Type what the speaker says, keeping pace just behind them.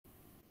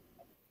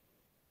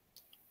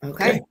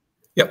Okay. Okay.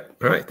 Yep.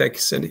 All right. Thank you,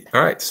 Cindy.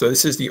 All right. So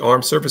this is the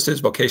Armed Services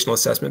Vocational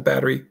Assessment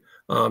Battery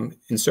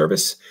in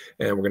service,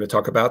 and we're going to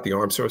talk about the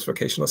Armed Service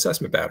Vocational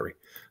Assessment Battery.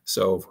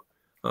 So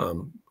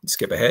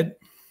skip ahead.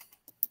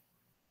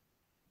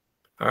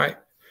 All right.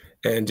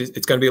 And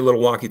it's going to be a little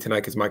wonky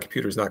tonight because my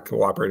computer is not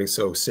cooperating.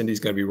 So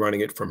Cindy's going to be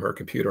running it from her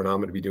computer, and I'm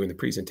going to be doing the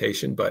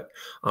presentation. But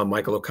I'm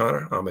Michael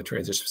O'Connor. I'm a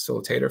transition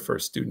facilitator for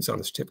students on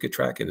the certificate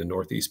track in the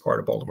northeast part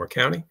of Baltimore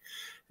County.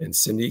 And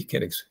Cindy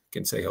can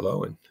say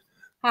hello. And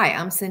hi,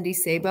 I'm Cindy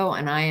Sabo,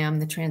 and I am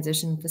the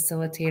transition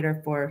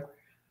facilitator for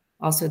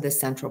also the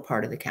central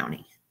part of the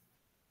county.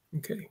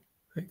 Okay,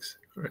 thanks.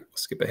 All right, we'll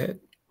skip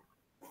ahead.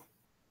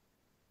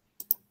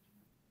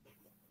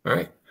 All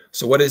right.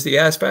 So what is the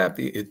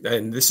Asvab?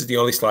 And this is the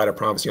only slide, I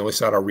promise, the only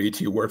slide I'll read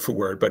to you word for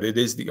word, but it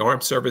is the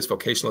Armed Service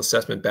Vocational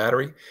Assessment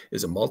Battery.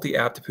 Is a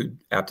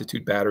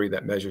multi-aptitude battery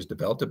that measures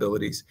developed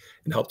abilities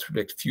and helps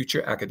predict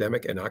future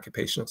academic and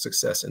occupational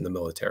success in the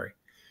military.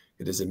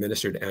 It is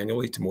administered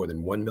annually to more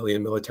than 1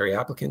 million military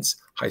applicants,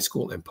 high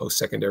school and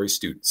post-secondary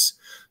students.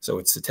 So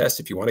it's the test.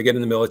 If you want to get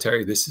in the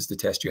military, this is the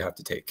test you have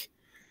to take.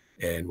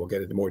 And we'll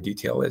get into more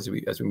detail as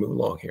we move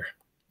along here.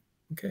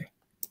 Okay.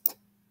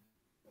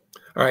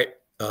 All right.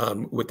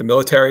 With the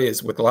military,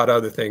 as with a lot of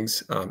other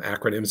things,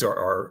 acronyms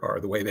are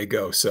the way they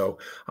go. So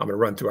I'm going to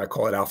run through, I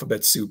call it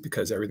alphabet soup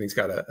because everything's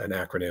got an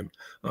acronym.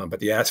 But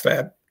the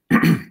ASVAB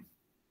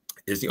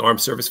is the Armed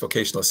Service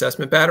Vocational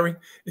Assessment Battery.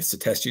 It's the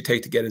test you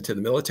take to get into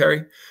the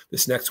military.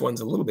 This next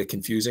one's a little bit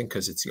confusing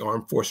because it's the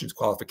Armed Forces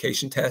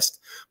Qualification Test.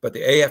 But the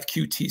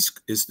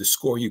AFQT is the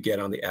score you get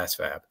on the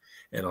ASVAB.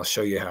 And I'll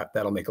show you how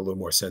that'll make a little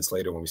more sense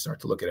later when we start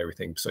to look at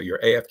everything. So your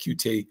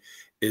AFQT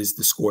is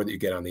the score that you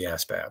get on the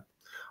ASVAB.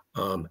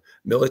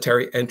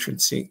 Military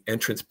entrance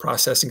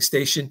processing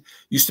station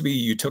used to be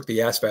you took the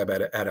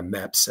ASVAB at a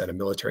MEPS, at a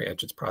military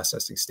entrance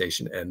processing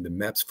station, and the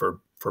MEPS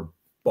for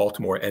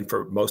Baltimore and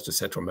for most of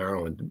Central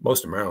Maryland,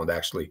 most of Maryland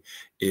actually,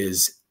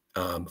 is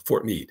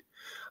Fort Meade.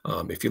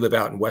 If you live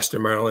out in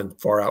Western Maryland,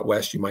 far out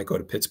west, you might go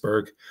to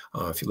Pittsburgh.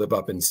 If you live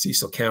up in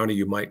Cecil County,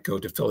 you might go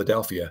to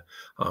Philadelphia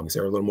because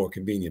they're a little more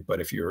convenient.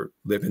 But if you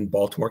live in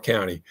Baltimore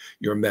County,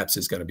 your MEPS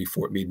is going to be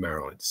Fort Meade,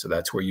 Maryland. So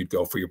that's where you'd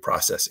go for your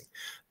processing.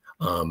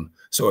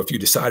 So if you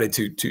decided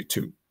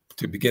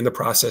to begin the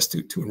process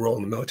to enroll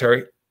in the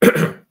military,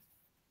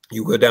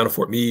 you go down to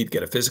Fort Meade,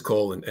 get a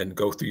physical, and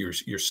go through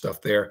your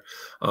stuff there.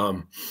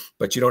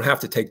 But you don't have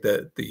to take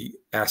the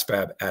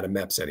ASVAB at a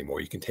MEPS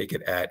anymore. You can take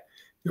it at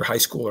your high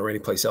school or any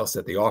place else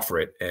that they offer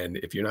it. And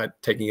if you're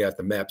not taking it at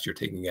the MEPS, you're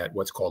taking it at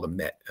what's called a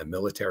MET, a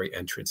military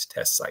entrance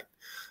test site.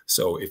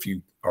 So if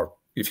you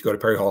go to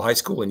Perry Hall High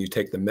School and you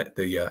take the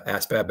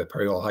ASVAB at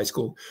Perry Hall High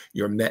School,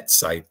 your MET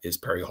site is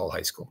Perry Hall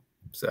High School.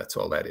 So that's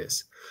all that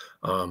is.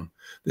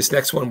 This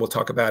next one we'll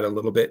talk about a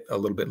little bit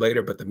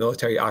later, but the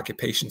military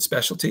occupation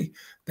specialty,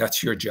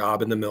 that's your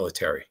job in the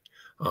military.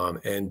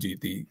 And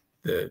the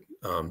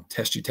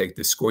test you take,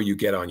 the score you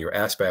get on your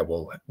ASVAB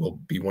will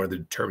be one of the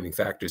determining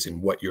factors in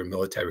what your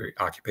military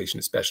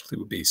occupation specialty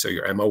would be. So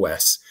your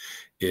MOS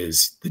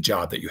is the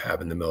job that you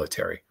have in the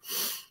military.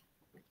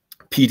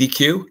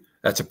 PDQ,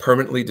 that's a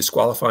permanently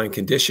disqualifying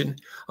condition.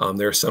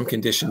 There are some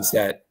conditions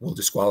that will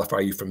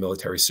disqualify you from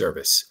military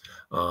service.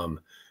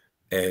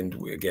 And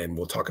again,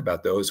 we'll talk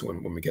about those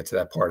when we get to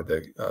that part of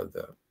the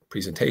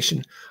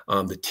presentation.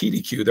 The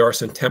TDQ, there are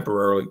some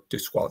temporary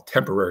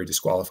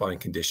disqualifying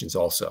conditions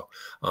also.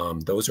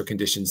 Those are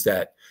conditions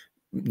that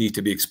need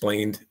to be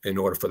explained in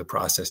order for the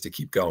process to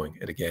keep going.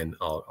 And again,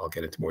 I'll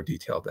get into more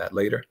detail of that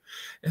later.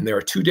 And there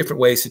are two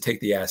different ways to take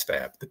the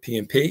ASVAB. The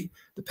P&P,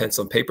 the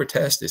pencil and paper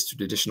test, is a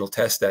traditional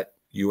test that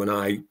you and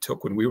I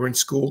took when we were in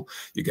school.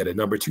 You get a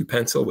number 2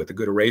 pencil with a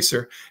good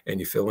eraser, and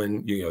you fill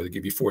in, they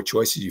give you 4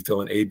 choices. You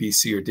fill in A, B,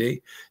 C, or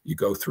D. You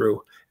go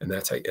through, and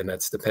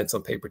that's the pencil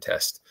and paper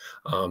test.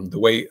 The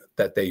way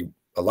that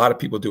a lot of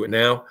people do it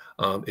now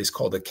is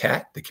called the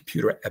CAT, the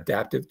computerized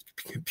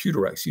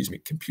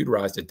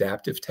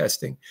adaptive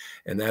testing.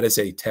 And that is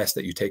a test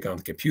that you take on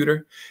the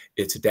computer.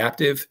 It's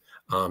adaptive.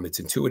 It's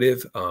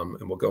intuitive,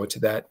 and we'll go into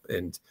that.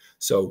 And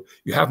so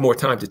you have more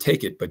time to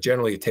take it, but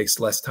generally it takes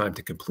less time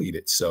to complete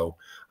it. So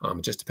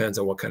it just depends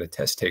on what kind of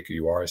test taker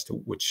you are as to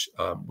which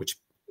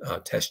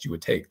test you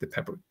would take, the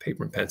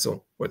paper and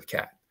pencil or the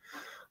CAT.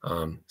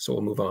 So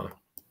we'll move on.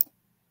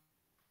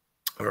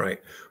 All right.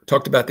 We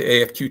talked about the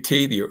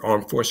AFQT, the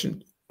Armed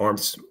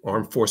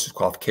Forces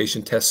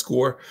Qualification Test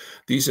Score.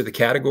 These are the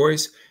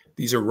categories.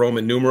 These are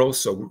Roman numerals.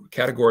 So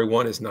category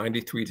 1 is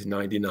 93 to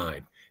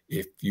 99.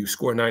 If you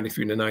score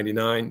 93 to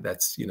 99,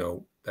 that's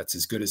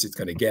as good as it's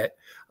going to get.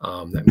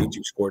 That means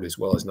you scored as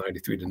well as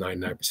 93 to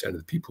 99% of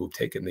the people who've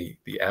taken the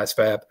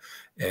ASVAB.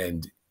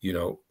 And,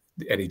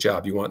 any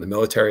job you want in the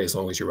military, as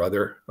long as your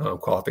other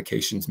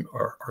qualifications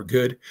are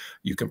good,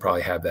 you can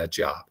probably have that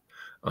job.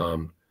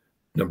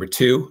 Number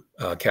 2,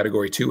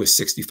 category 2 is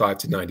 65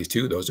 to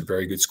 92. Those are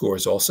very good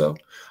scores also.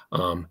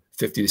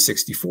 50 to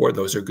 64,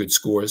 those are good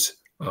scores.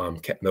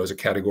 Those are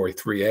category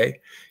 3A.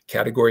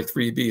 Category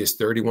 3B is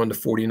 31 to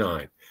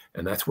 49.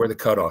 And that's where the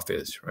cutoff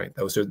is, right?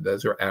 Those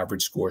are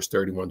average scores,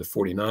 31 to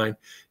 49.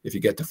 If you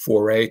get to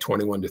 4A,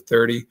 21 to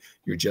 30,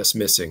 you're just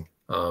missing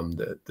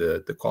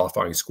the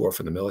qualifying score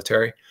for the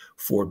military.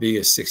 4B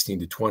is 16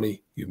 to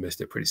 20. You've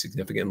missed it pretty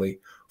significantly.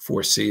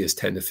 4C is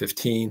 10 to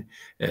 15.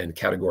 And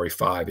category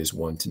 5 is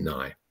 1 to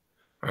 9.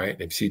 All right.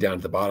 And if you see down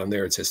at the bottom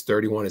there, it says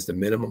 31 is the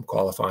minimum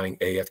qualifying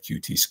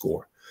AFQT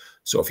score.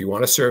 So if you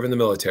want to serve in the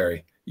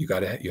military, you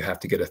have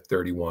to get a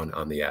 31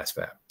 on the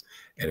ASVAB.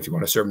 And if you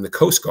want to serve in the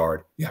Coast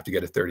Guard, you have to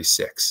get a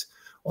 36.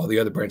 All the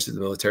other branches of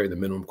the military, the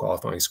minimum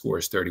qualifying score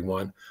is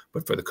 31,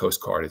 but for the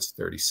Coast Guard, it's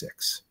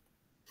 36.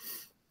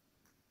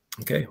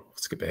 Okay,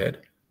 let's skip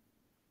ahead.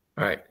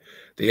 All right,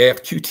 the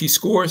AFQT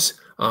scores.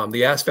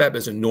 The ASVAB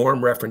is a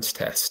norm reference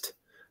test.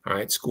 All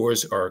right,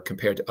 scores are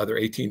compared to other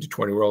 18 to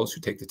 20-year-olds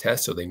who take the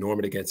test, so they norm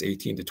it against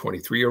 18 to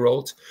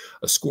 23-year-olds.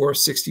 A score of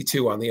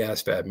 62 on the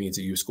ASVAB means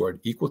that you scored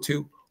equal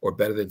to or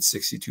better than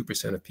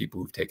 62% of people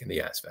who've taken the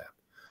ASVAB.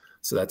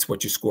 So that's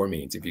what your score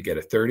means. If you get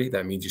a 30,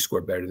 that means you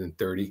scored better than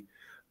 30.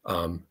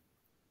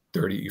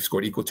 30, you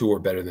scored equal to or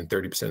better than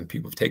 30% of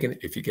people who've taken it.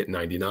 If you get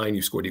 99,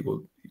 you scored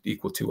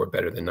equal to or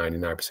better than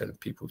 99% of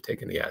people who've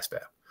taken the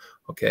ASVAB.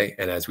 Okay,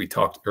 and as we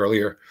talked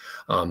earlier,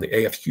 the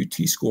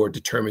AFQT score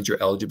determines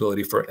your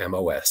eligibility for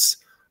MOS,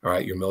 all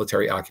right, your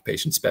military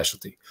occupation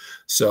specialty.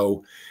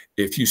 So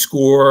if you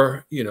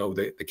score, you know,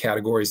 the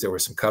categories, there were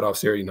some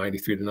cutoffs there,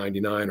 93 to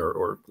 99,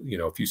 or you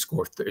know, if you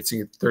score, it's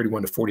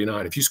 31 to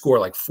 49. If you score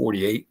like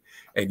 48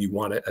 and you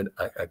want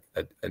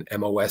an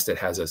MOS that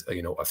has a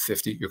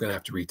 50, you're going to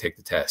have to retake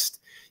the test.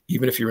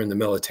 Even if you're in the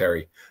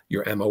military,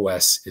 your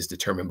MOS is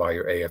determined by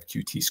your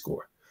AFQT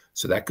score.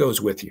 So that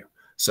goes with you.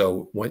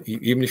 So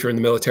even if you're in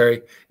the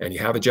military and you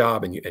have a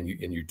job and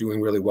you're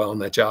doing really well in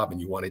that job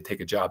and you want to take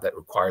a job that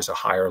requires a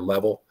higher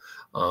level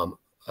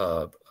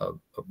of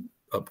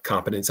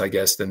competence, I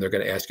guess, then they're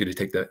going to ask you to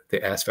take the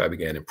ASVAB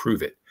again and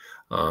prove it,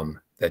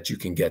 that you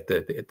can get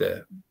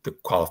the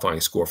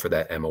qualifying score for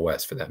that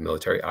MOS, for that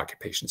military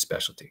occupation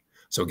specialty.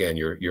 So again,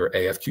 your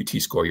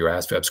AFQT score, your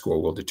ASVAB score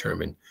will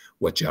determine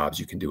what jobs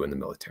you can do in the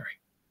military.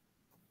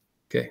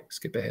 Okay,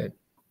 skip ahead.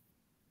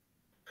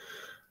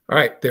 All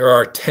right, there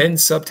are 10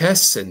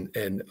 subtests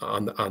and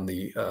on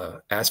the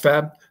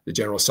ASVAB, the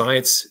general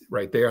science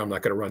right there. I'm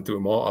not going to run through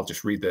them all. I'll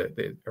just read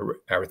the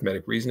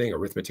arithmetic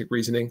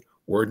reasoning,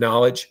 word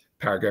knowledge,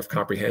 paragraph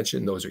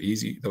comprehension. Those are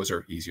easy. Those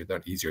are easier.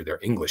 Not easier. They're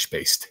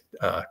English-based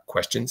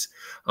questions.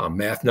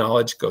 Math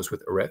knowledge goes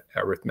with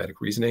arithmetic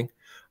reasoning.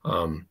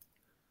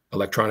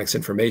 Electronics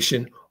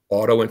information,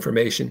 auto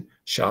information,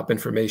 shop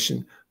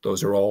information.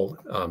 Those are all.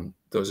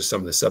 Those are some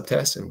of the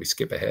subtests, and we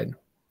skip ahead.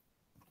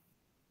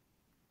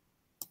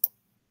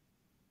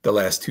 The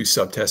last two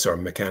subtests are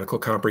mechanical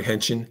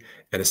comprehension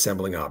and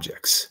assembling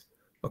objects.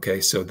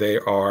 Okay, so they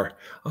are,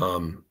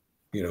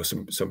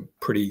 some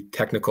pretty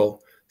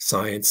technical,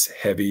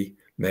 science-heavy,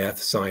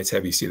 math,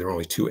 science-heavy. See, there are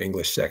only 2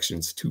 English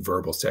sections, 2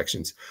 verbal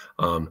sections.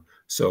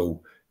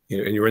 So,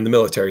 and you're in the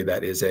military,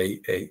 that is a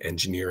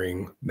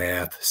engineering,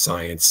 math,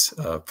 science.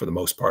 For the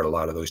most part, a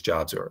lot of those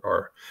jobs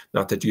are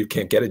not that you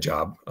can't get a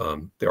job.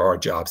 There are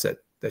jobs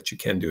that you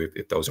can do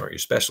if those aren't your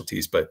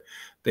specialties, but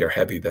they're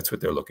heavy. That's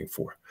what they're looking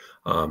for.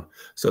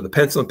 So the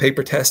pencil and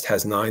paper test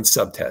has 9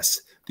 subtests.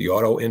 The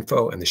auto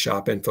info and the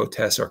shop info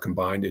tests are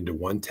combined into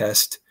one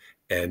test,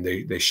 and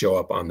they show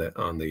up on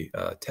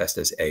the test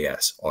as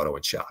AS, auto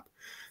and shop.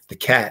 The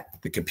CAT,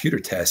 the computer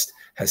test,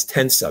 has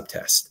 10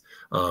 subtests.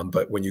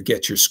 But when you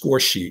get your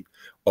score sheet,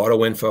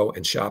 auto info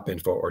and shop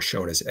info are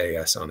shown as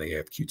AS on the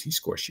AFQT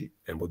score sheet.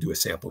 And we'll do a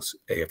sample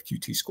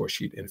AFQT score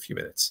sheet in a few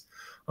minutes.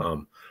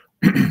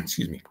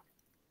 Excuse me.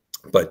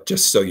 But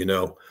just so you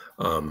know,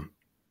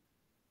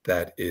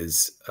 that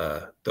is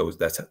those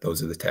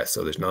are the tests.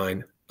 So there's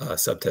 9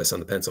 subtests on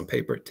the pencil and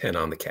paper, 10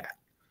 on the CAT.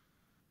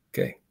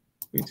 Okay,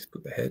 we just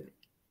move ahead.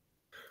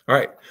 All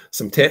right,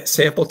 some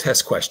sample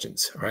test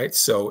questions. All right,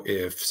 so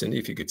Cindy,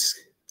 if you could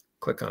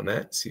click on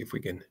that, see if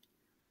we can.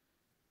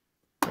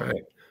 All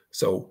right,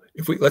 so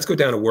let's go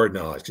down to word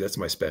knowledge, because that's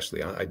my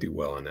specialty. I do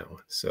well on that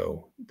one.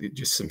 So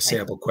just some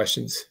sample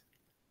questions.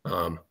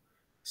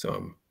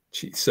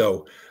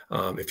 So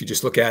if you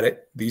just look at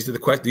it, these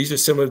are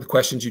similar to the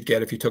questions you'd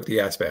get if you took the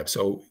ASVAB.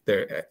 So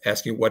they're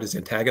asking, what does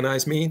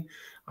antagonize mean?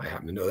 I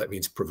happen to know that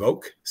means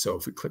provoke. So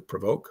if we click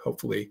provoke,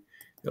 hopefully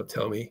it'll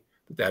tell me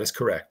that is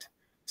correct.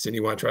 Cindy,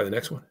 you want to try the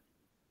next one?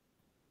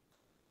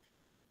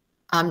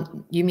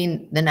 You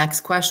mean the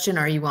next question,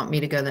 or you want me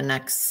to go the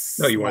next?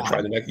 No, you want to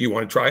try the next. You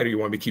want to try it, or you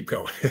want me to keep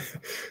going?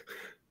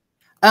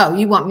 Oh,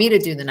 you want me to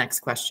do the next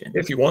question?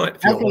 If you want.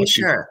 If you okay,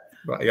 sure.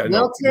 Yeah,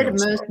 Wilted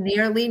most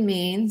nearly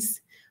means.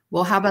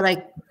 Well, how about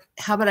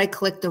I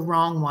click the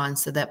wrong one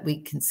so that we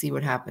can see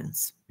what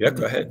happens? Yeah,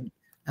 go ahead.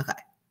 Okay.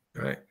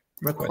 All right.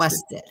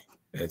 Requested.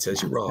 And it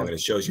says you're wrong, and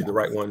it shows you the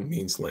right one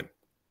means limp.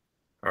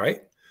 All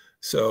right.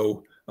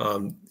 So,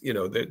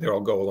 they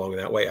all go along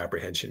that way.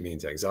 Apprehension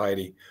means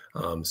anxiety.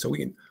 So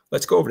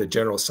let's go over to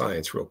general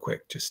science real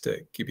quick, just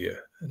to give you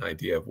an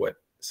idea of what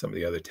some of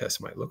the other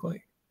tests might look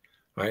like.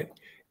 All right.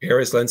 Air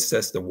is less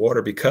dense than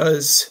water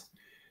because,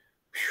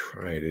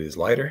 all right, it is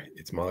lighter.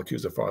 Its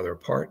molecules are farther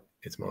apart.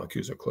 its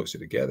molecules are closer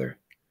together.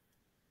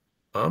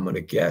 I'm going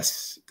to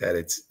guess that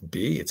it's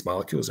B, its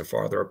molecules are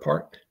farther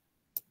apart.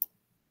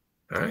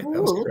 All right,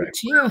 that was correct.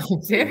 Look at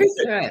you. Very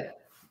good.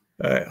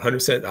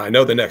 100%. I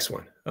know the next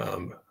one.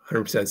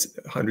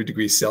 100%, 100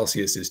 degrees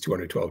Celsius is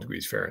 212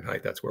 degrees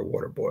Fahrenheit. That's where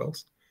water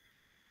boils.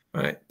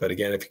 All right. But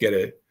again, if you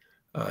get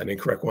an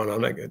incorrect one,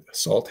 I'm not good.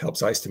 Salt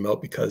helps ice to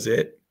melt because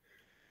it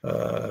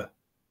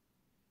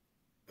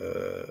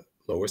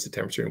lowers the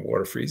temperature and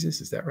water freezes.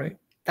 Is that right?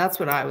 That's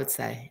what I would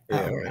say.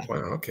 Yeah. All right. Wow.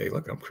 Okay.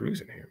 Look, I'm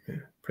cruising here,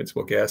 man.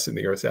 Principal gas in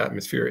the Earth's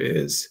atmosphere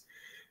is,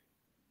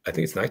 I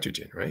think it's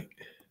nitrogen, right?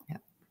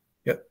 Yep.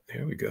 Yep.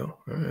 Here we go.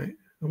 All right.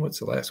 And what's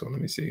the last one?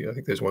 Let me see. I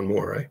think there's one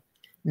more, right?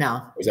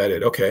 No. Was that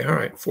it? Okay. All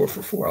right. 4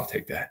 for 4. I'll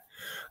take that.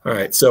 All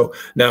right. So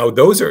now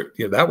those are,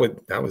 that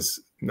was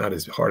not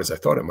as hard as I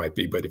thought it might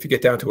be. But if you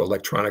get down to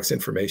electronics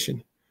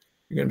information,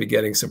 you're going to be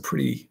getting some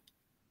pretty,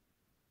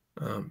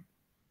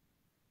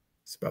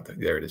 it's about that.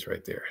 There it is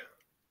right there.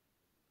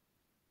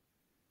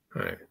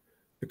 All right.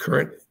 The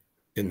current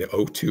in the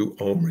O2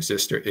 ohm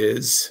resistor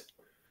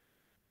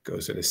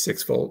goes into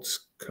 6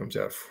 volts, comes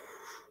out,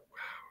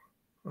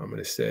 wow, I'm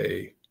going to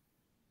say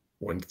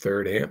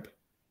 1/3 amp,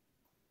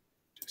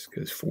 just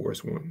because 4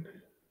 is 1,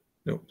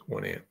 nope,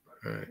 1 amp.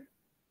 All right.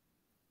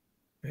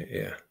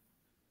 Yeah.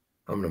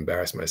 I'm going to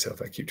embarrass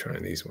myself. I keep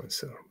trying these ones.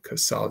 So,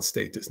 because solid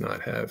state does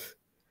not have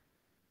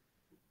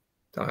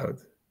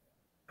diode,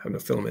 have no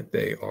filament,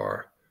 they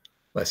are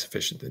less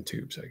efficient than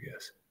tubes, I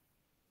guess.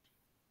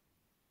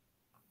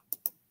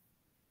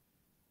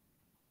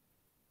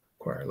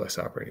 Require less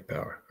operating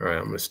power. All right,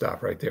 I'm going to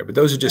stop right there. But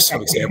those are just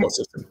some examples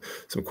of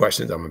some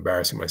questions. I'm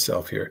embarrassing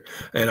myself here.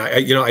 And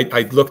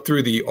I looked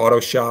through the auto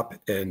shop,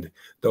 and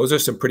those are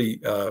some pretty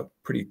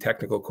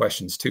technical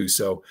questions too.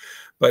 So,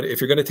 but if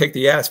you're going to take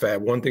the ASVAB,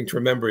 one thing to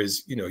remember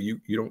is,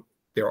 you don't.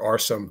 There are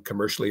some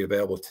commercially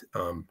available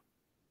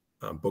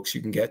books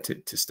you can get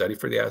to study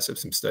for the ASVAB,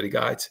 some study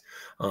guides,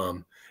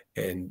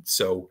 and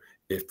so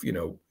if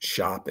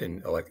shop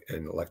and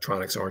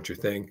electronics aren't your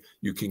thing,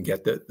 you can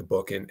get the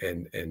book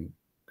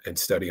and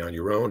study on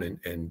your own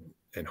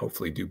and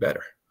hopefully do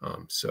better.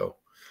 So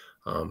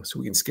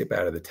we can skip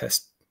out of the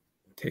test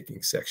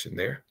taking section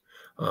there.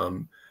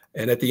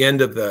 And at the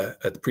end of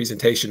the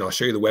presentation, I'll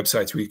show you the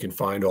websites where you can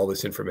find all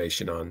this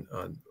information on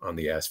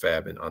the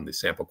ASVAB and on the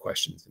sample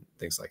questions and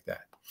things like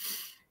that.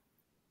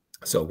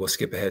 So we'll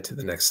skip ahead to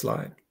the next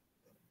slide.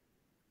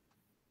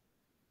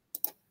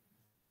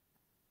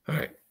 All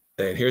right.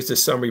 And here's the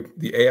summary,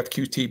 the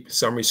AFQT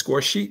summary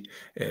score sheet.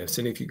 And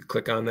Cindy, if you could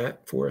click on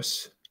that for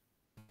us.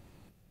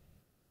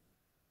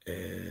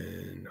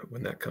 And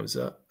when that comes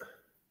up,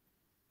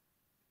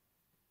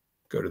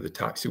 go to the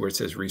top, see where it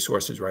says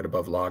resources right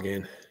above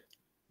login.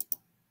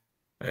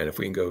 And if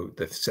we can go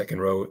the second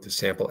row, the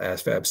sample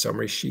ASVAB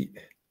summary sheet.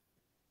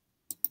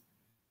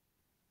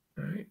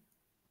 All right.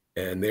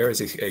 And there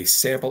is a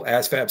sample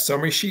ASVAB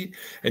summary sheet.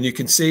 And you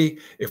can see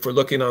if we're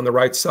looking on the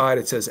right side,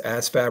 it says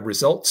ASVAB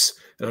results.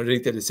 And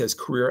underneath it, it says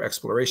career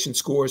exploration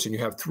scores. And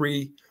you have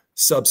 3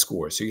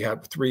 sub-scores. So you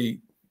have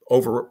 3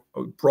 over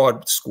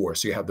broad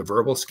scores. So you have the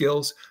verbal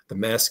skills, the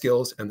math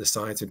skills, and the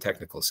science and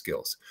technical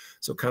skills.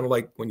 So kind of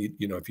like when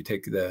if you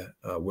take the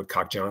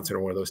Woodcock-Johnson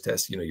or one of those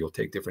tests, you'll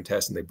take different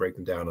tests and they break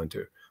them down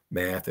into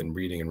math and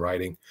reading and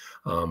writing.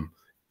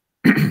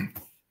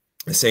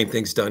 The same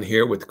thing's done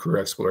here with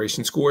career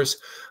exploration scores.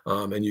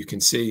 And you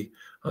can see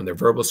on their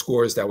verbal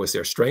scores, that was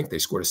their strength. They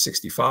scored a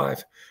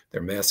 65.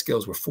 Their math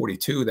skills were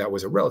 42. That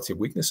was a relative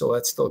weakness. So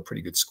that's still a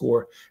pretty good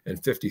score.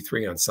 And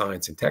 53 on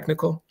science and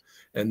technical.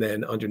 And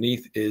then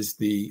underneath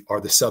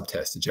are the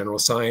subtests: the general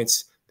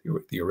science,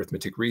 the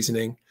arithmetic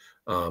reasoning,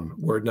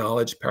 word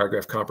knowledge,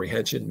 paragraph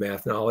comprehension,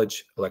 math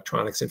knowledge,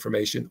 electronics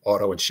information,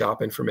 auto and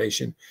shop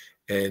information,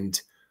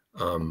 and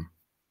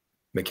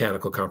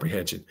mechanical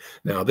comprehension.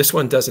 Now, this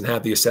one doesn't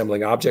have the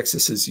assembling objects.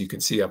 This is, you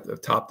can see up the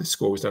top, the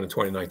score was done in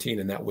 2019,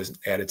 and that was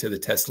added to the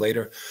test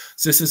later.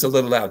 So this is a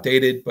little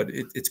outdated, but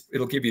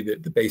it'll give you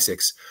the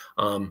basics.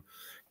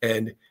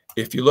 And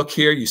if you look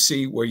here, you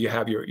see where you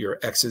have your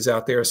X's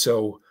out there.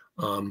 So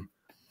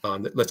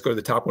let's go to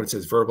the top one. It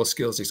says verbal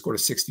skills. They scored a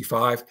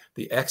 65.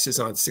 The X is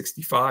on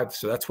 65.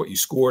 So that's what you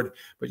scored,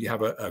 but you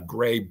have a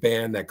gray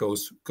band that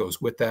goes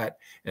with that.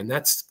 And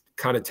that's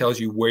kind of tells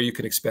you where you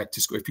can expect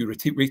to score. If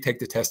you retake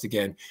the test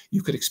again,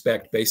 you could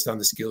expect, based on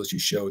the skills you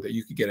showed, that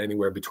you could get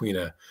anywhere between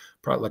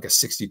probably like a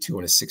 62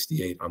 and a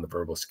 68 on the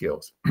verbal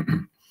skills.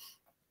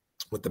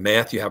 With the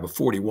math, you have a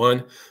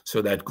 41.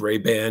 So that gray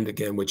band,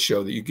 again, would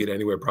show that you get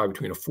anywhere probably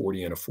between a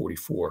 40 and a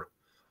 44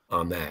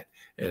 on that.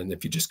 And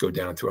if you just go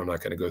down through, I'm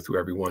not going to go through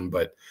every one,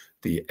 but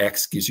the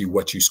X gives you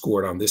what you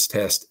scored on this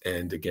test.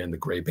 And again, the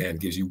gray band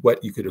gives you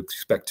what you could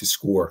expect to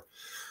score.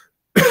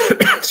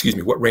 Excuse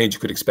me, what range you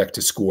could expect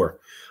to score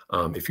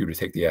if you were to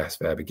take the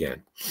ASVAB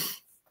again.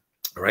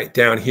 All right,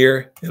 down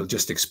here, it'll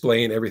just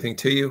explain everything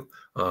to you.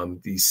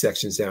 These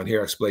sections down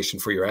here, explanation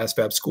for your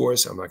Asvab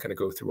scores. I'm not going to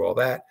go through all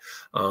that,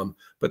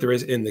 but there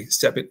is in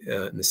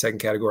the second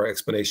category,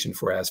 explanation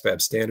for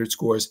Asvab standard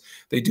scores.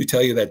 They do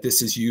tell you that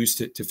this is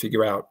used to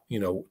figure out,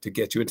 to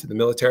get you into the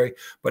military,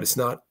 but it's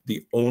not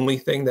the only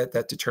thing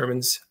that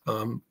determines,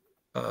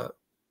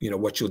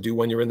 what you'll do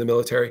when you're in the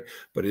military,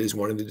 but it is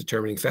one of the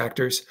determining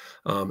factors.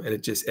 And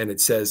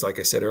it says, like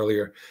I said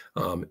earlier,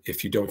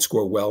 if you don't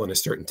score well in a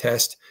certain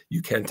test,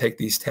 you can take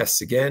these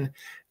tests again.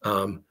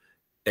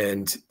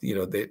 And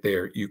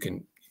you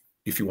can,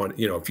 if you want,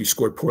 if you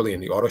scored poorly in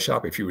the auto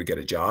shop, if you would get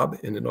a job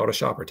in an auto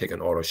shop or take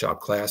an auto shop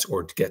class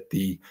or to get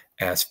the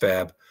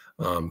Asvab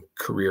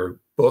career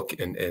book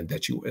and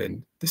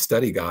the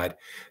study guide,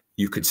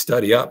 you could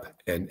study up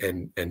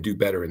and do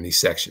better in these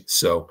sections.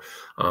 So,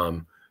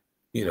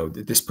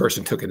 this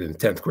person took it in the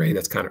 10th grade.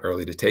 That's kind of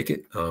early to take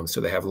it. So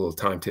they have a little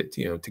time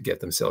to get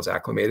themselves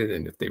acclimated.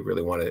 And if they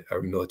really want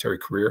a military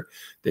career,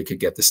 they could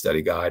get the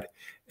study guide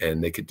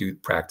and they could do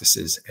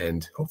practices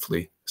and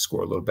hopefully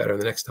score a little better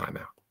the next time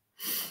out.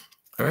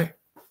 All right,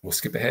 we'll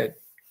skip ahead.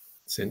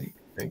 Cindy,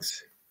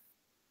 thanks.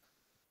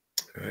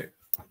 All right.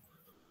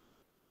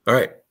 All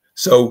right.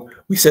 So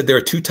we said there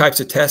are two types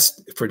of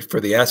tests for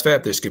the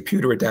Asvab. There's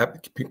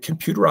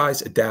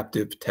computerized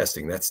adaptive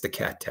testing. That's the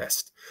CAT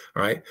test.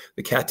 All right.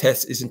 The CAT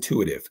test is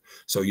intuitive.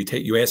 So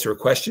you answer a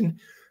question.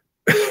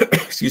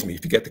 Excuse me.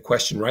 If you get the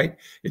question right,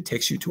 it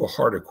takes you to a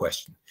harder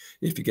question.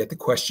 If you get the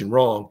question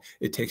wrong,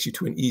 it takes you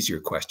to an easier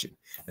question.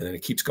 And then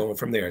it keeps going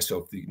from there. So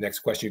if the next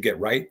question you get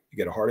right, you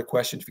get a harder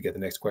question. If you get the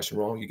next question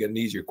wrong, you get an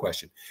easier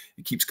question.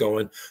 It keeps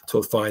going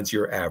until it finds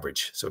your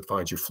average. So it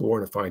finds your floor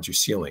and it finds your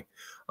ceiling.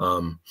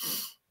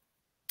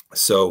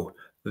 So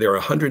there are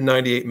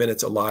 198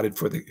 minutes allotted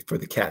for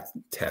the CAT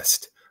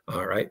test.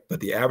 All right. But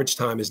the average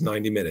time is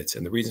 90 minutes.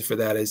 And the reason for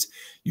that is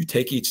you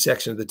take each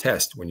section of the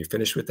test. When you're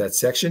finished with that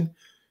section,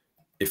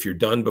 if you're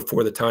done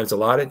before the time's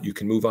allotted, you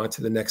can move on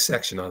to the next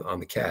section on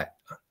the CAT.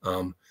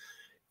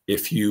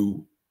 If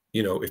you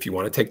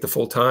want to take the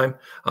full time,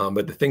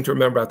 but the thing to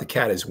remember about the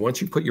CAT is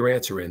once you put your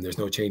answer in, there's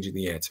no changing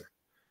the answer.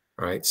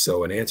 All right.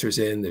 So an answer's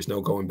in, there's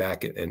no going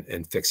back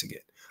and fixing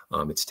it.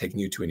 It's taking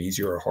you to an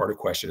easier or harder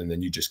question, and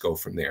then you just go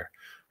from there.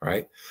 All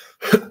right.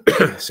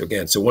 So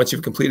once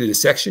you've completed a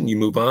section, you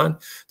move on.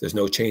 There's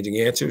no changing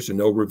answers or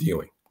no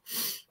reviewing.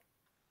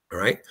 All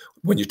right.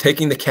 When you're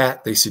taking the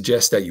CAT, they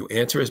suggest that you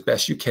answer as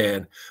best you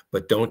can,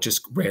 but don't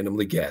just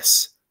randomly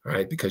guess. All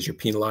right. Because you're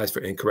penalized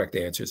for incorrect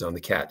answers on the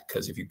CAT.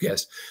 Because if you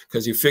guess,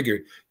 because you figure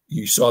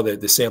you saw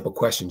the sample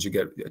questions, you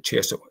get a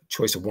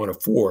choice of 1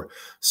 of 4.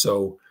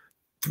 So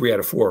 3 out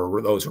of 4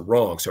 of those are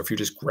wrong. So if you're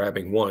just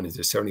grabbing one, there's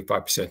a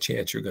 75%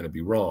 chance you're going to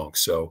be wrong.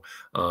 So,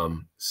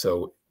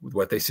 so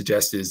what they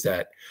suggest is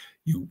that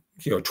you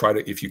try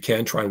to, if you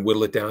can, try and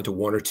whittle it down to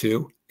 1 or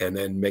 2, and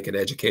then make an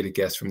educated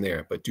guess from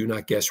there. But do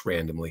not guess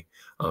randomly,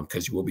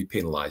 because you will be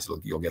penalized.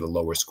 You'll get a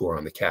lower score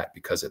on the CAT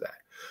because of that.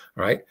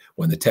 All right.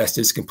 When the test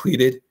is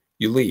completed,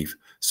 you leave.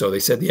 So they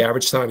said the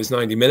average time is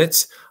 90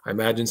 minutes. I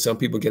imagine some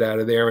people get out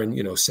of there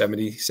in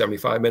 70,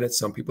 75 minutes.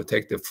 Some people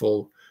take the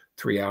full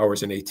 3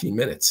 hours and 18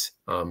 minutes.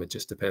 It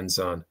just depends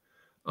on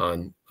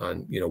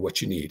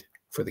what you need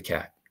for the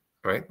CAT.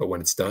 All right. But when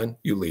it's done,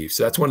 you leave.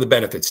 So that's one of the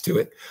benefits to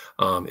it,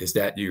 is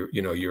that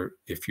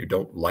if you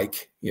don't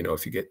like,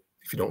 if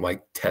you don't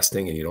like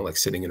testing and you don't like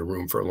sitting in a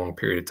room for a long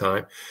period of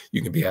time,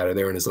 you can be out of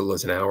there in as little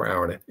as an hour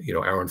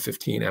and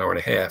 15, hour and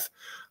a half.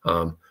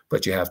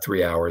 But you have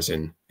 3 hours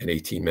and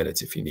 18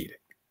 minutes if you need it.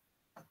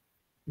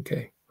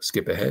 Okay.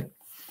 Skip ahead.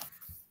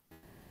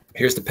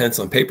 Here's the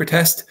pencil and paper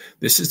test.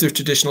 This is the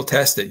traditional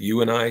test that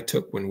you and I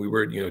took when we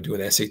were,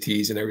 doing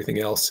SATs and everything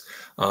else.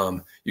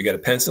 You get a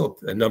pencil,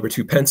 a number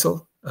 2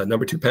 pencil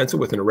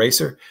with an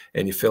eraser,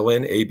 and you fill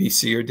in A, B,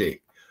 C, or D.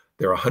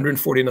 There are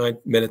 149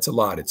 minutes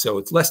allotted. So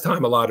it's less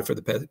time allotted for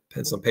the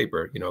pencil and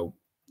paper,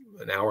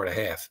 an hour and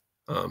a half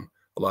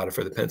allotted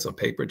for the pencil and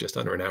paper, just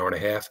under an hour and a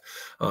half.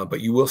 But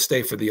you will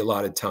stay for the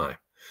allotted time.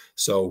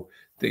 So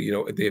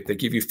if they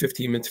give you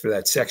 15 minutes for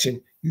that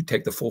section, you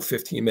take the full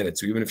 15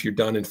 minutes. So even if you're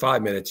done in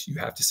 5 minutes, you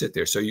have to sit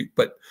there.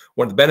 But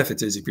one of the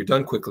benefits is if you're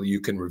done quickly,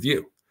 you can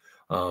review.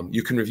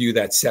 You can review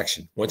that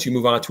section. Once you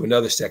move on to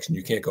another section,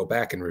 you can't go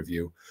back and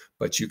review,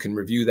 but you can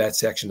review that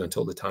section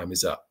until the time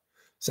is up.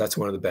 So that's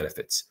one of the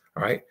benefits.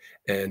 All right.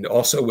 And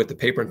also with the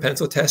paper and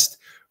pencil test,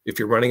 if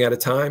you're running out of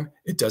time,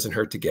 it doesn't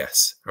hurt to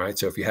guess. All right.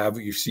 So if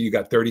you see you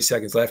got 30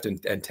 seconds left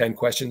and 10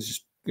 questions,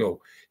 just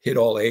hit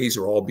all A's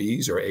or all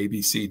B's or A,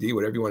 B, C, D,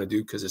 whatever you want to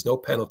do, because there's no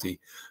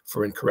penalty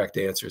for incorrect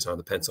answers on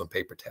the pencil and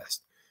paper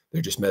test.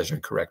 They're just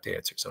measuring correct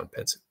answers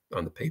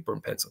on the paper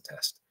and pencil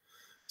test.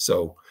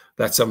 So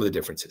that's some of the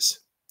differences.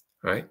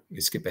 All right.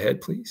 You skip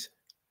ahead, please.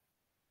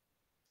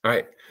 All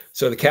right.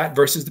 So the CAT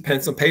versus the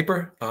pencil and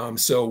paper.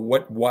 So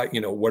what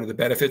are the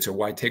benefits, or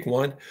why take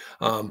one?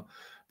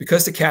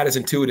 Because the CAT is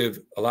intuitive,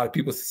 a lot of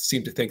people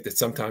seem to think that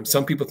sometimes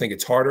some people think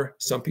it's harder,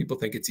 some people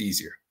think it's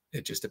easier.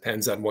 It just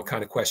depends on what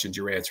kind of questions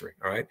you're answering.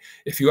 All right.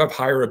 If you have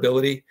higher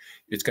ability,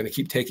 it's going to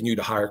keep taking you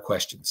to higher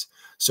questions.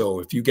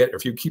 So if you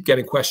keep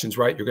getting questions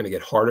right, you're going to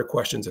get harder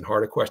questions and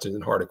harder questions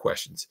and harder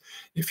questions.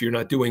 If you're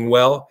not doing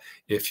well,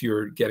 if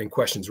you're getting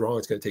questions wrong,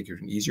 it's going to take you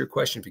to an easier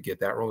question. If you get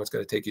that wrong, it's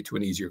going to take you to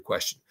an easier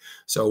question.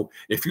 So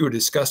if you were to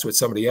discuss with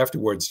somebody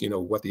afterwards,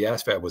 what the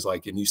ASVAB was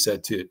like, and you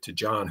said to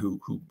John,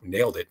 who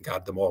nailed it and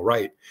got them all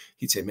right,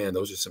 he'd say, man,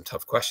 those are some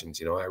tough questions.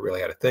 I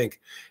really had to think.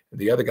 And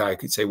the other guy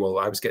could say, well,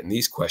 I was getting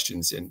these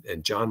questions,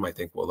 and John might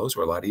think, well, those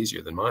were a lot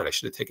easier than mine. I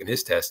should have taken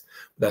his test.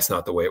 But that's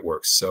not the way it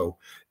works. So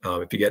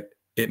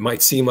it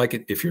might seem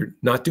like if you're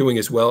not doing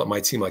as well, it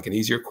might seem like an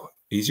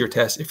easier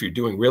test. If you're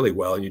doing really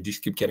well and you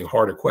just keep getting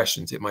harder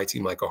questions, it might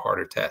seem like a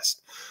harder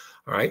test.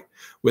 All right.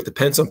 With the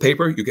pencil and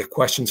paper, you get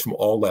questions from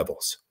all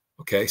levels.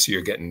 Okay. So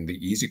you're getting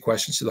the easy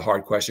questions to the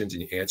hard questions,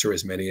 and you answer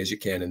as many as you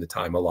can in the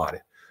time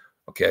allotted.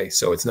 Okay.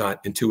 So it's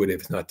not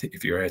intuitive. It's not,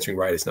 if you're answering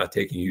right, it's not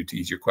taking you to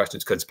easier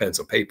questions because it's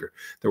pencil and paper.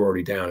 They're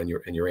already down and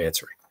you're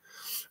answering.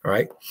 All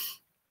right.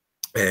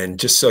 And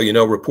just so you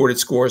know, reported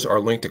scores are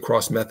linked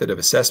across method of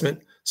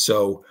assessment.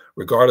 So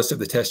regardless of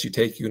the test you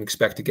take, you can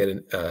expect to get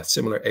a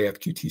similar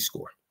AFQT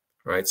score.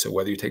 All right. So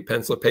whether you take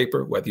pencil or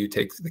paper, whether you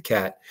take the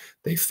CAT,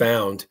 they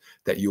found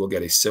that you will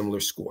get a similar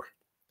score.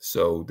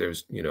 So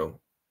there's,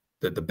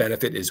 the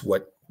benefit is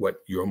what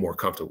you're more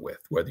comfortable with,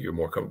 whether you're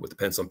more comfortable with the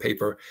pencil and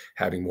paper,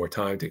 having more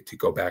time to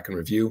go back and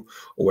review,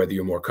 or whether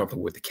you're more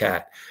comfortable with the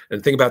CAT. And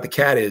the thing about the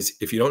CAT is,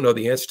 if you don't know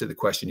the answer to the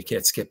question, you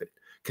can't skip it,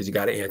 because you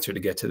got to answer to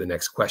get to the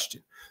next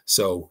question.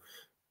 So,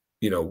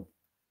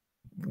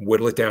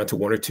 whittle it down to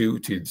one or two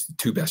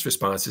best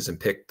responses and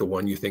pick the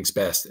one you think's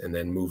best, and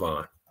then move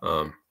on.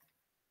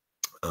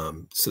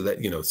 So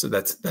that's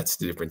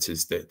the difference,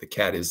 is that the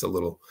CAT is a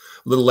little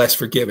less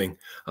forgiving,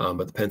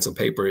 but the pencil and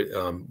paper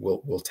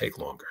will take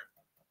longer.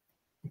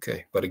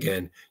 Okay. But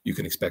again, you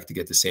can expect to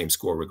get the same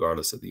score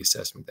regardless of the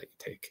assessment that you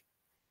take.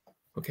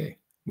 Okay.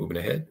 Moving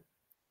ahead.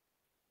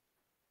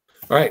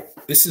 All right.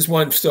 This is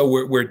one. So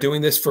we're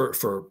doing this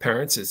for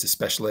parents. It's a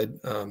special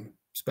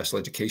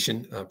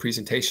education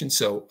presentation.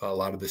 So a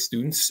lot of the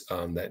students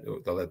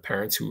the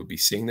parents who will be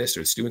seeing this,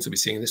 or students will be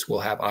seeing this, will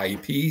have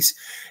IEPs,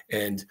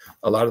 and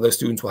a lot of those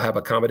students will have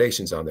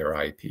accommodations on their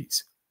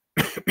IEPs.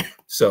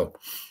 So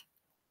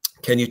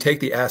can you take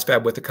the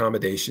ASVAB with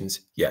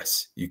accommodations?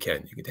 Yes, you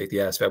can. You can take the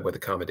ASVAB with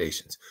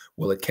accommodations.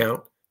 Will it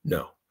count? No.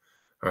 All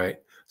right.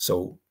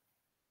 So,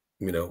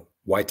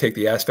 why take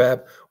the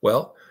ASVAB?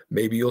 Well,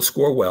 maybe you'll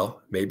score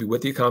well. Maybe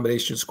with the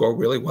accommodations, score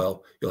really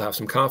well. You'll have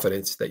some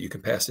confidence that you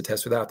can pass the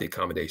test without the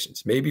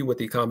accommodations. Maybe with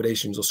the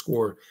accommodations, you'll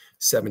score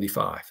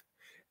 75.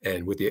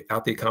 And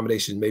without the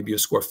accommodations, maybe you'll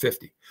score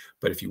 50.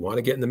 But if you want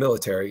to get in the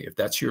military, if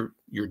that's your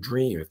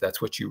dream, if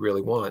that's what you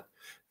really want,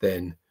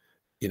 then,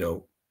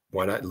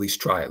 why not at least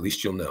try? At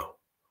least you'll know.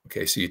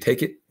 Okay, so you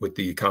take it with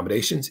the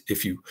accommodations.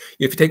 If you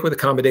take with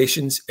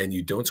accommodations and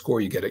you don't score,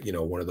 you get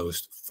one of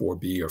those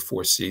 4B or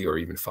 4C or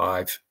even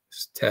 5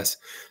 tests,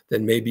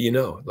 then maybe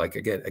like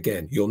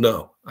again, you'll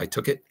know, I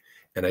took it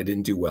and I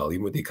didn't do well,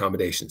 even with the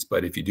accommodations.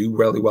 But if you do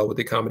really well with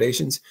the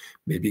accommodations,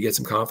 maybe you get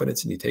some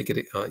confidence and you take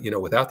it,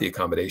 without the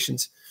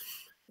accommodations.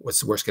 What's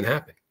the worst can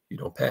happen? You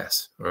don't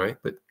pass. All right,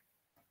 but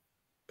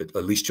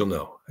at least you'll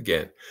know.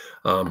 Again.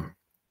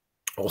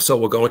 Also,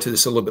 we'll go into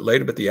this a little bit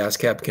later, but the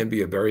ASCAP can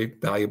be a very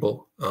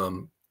valuable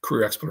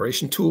career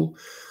exploration tool.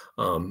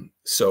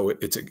 So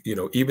it's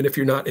even if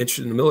you're not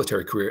interested in the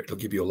military career, it'll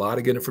give you a lot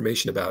of good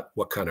information about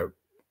what kind of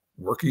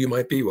worker you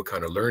might be, what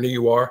kind of learner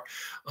you are,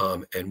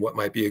 and what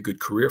might be a good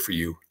career for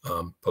you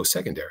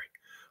post-secondary.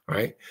 All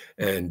right,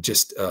 and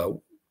just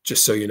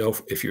so you know,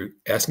 if you're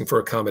asking for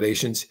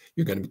accommodations,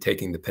 you're going to be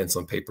taking the pencil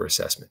and paper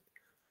assessment.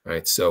 All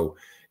right, so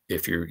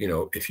if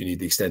if you need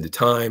the extended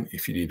time,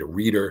 if you need a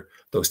reader,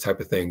 those type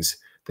of things,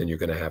 then you're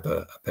going to have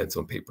a pencil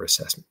and paper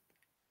assessment.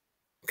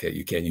 Okay,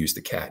 you can't use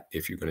the CAT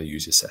if you're going to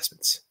use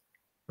assessments.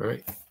 All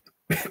right,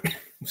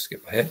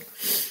 skip ahead.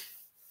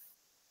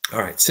 All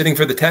right, sitting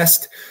for the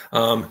test.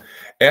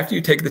 After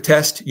you take the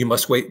test, you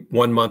must wait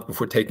 1 month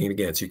before taking it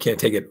again. So you can't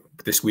take it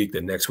this week,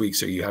 then next week.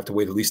 So you have to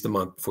wait at least a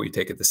month before you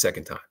take it the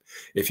second time.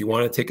 If you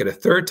want to take it a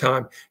third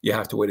time, you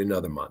have to wait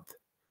another month.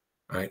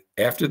 All right.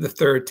 After the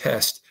third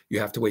test, you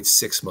have to wait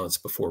 6 months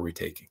before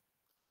retaking.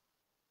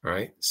 All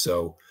right.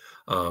 So,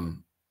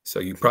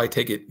 you probably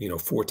take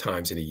it, 4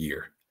 times in a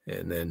year.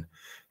 And then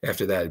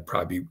after that, it'd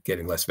probably be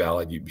getting less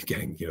valid. You'd be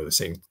getting, the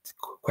same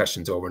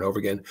questions over and over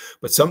again.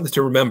 But something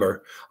to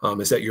remember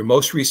is that your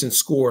most recent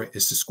score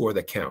is the score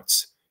that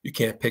counts. You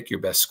can't pick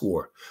your best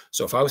score.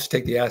 So if I was to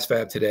take the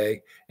ASVAB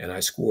today and I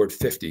scored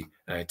 50,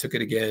 and I took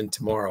it again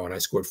tomorrow and I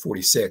scored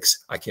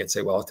 46, I can't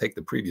say, well, I'll take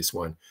the previous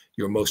one.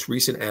 Your most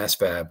recent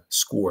ASVAB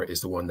score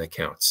is the one that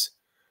counts.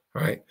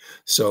 All right.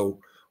 So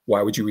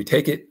why would you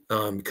retake it?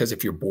 Because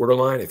if you're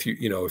borderline, if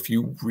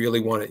you really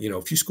want to,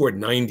 if you scored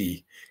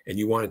 90 and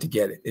you wanted to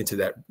get into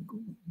that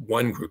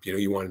one group,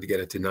 you wanted to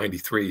get it to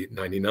 93,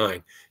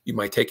 99, you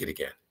might take it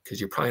again, because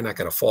you're probably not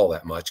going to fall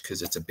that much,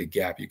 because it's a big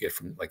gap. You get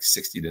from like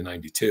 60 to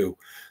 92.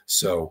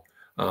 So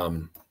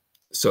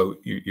So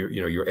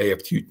your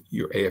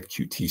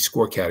AFQT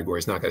score category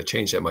is not going to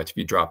change that much if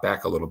you drop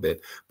back a little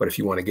bit. But if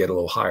you want to get a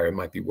little higher, it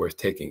might be worth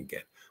taking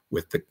again,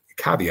 with the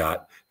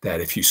caveat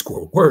that if you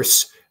score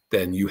worse,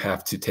 then you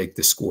have to take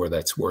the score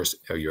that's worse,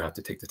 or you have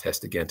to take the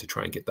test again to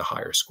try and get the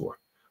higher score.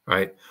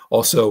 Right.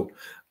 Also,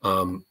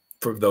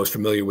 for those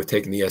familiar with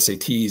taking the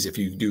SATs, if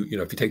you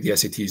take the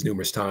SATs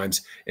numerous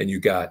times and you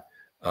got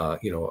a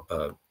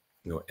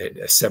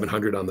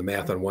 700 on the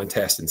math on one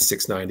test and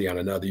 690 on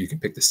another, you can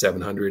pick the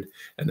 700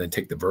 and then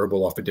take the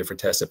verbal off a different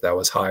test if that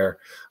was higher.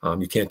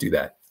 You can't do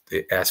that.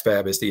 The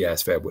ASVAB is the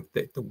ASVAB.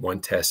 The one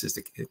test is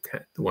the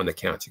one that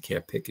counts. You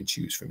can't pick and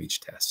choose from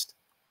each test.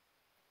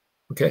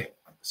 Okay,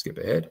 skip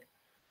ahead.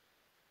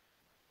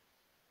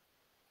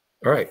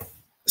 All right.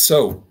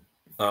 So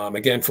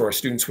again, for our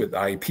students with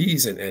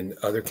IEPs and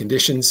other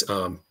conditions,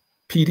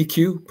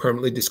 PDQ,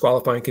 permanently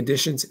disqualifying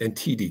conditions, and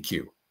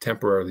TDQ,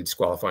 temporarily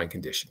disqualifying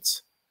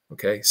conditions.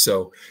 Okay,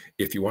 so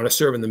if you want to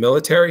serve in the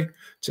military,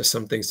 just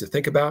some things to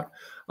think about.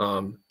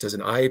 Does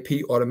an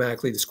IEP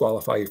automatically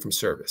disqualify you from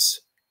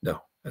service?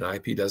 No, an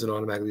IEP doesn't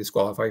automatically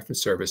disqualify you from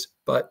service,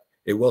 but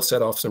it will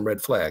set off some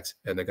red flags,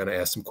 and they're going to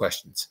ask some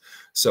questions.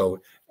 So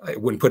I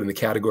wouldn't put in the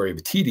category of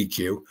a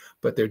TDQ,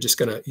 but they're just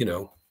going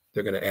to,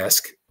 they're going to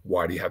ask,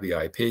 why do you have the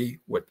IEP?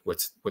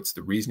 What's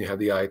the reason you have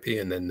the IEP?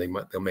 And then they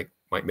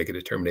might make a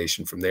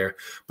determination from there,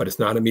 but it's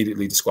not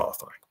immediately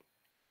disqualifying.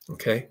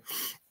 Okay.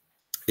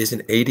 Is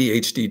an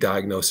ADHD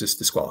diagnosis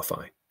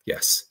disqualifying?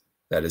 Yes,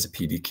 that is a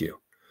PDQ.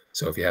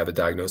 So if you have a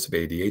diagnosis of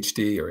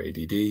ADHD or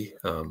ADD,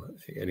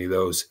 any of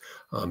those,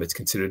 it's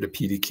considered a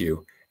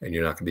PDQ, and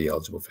you're not going to be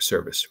eligible for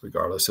service,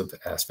 regardless of the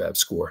ASVAB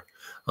score.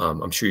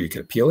 I'm sure you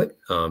can appeal it,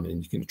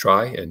 and you can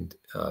try,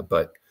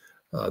 but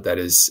that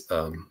is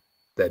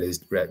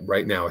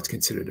right now it's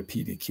considered a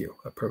PDQ,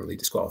 a permanently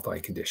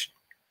disqualifying condition.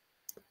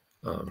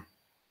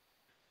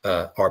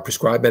 Are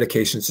prescribed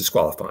medications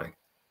disqualifying?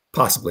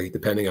 Possibly,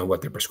 depending on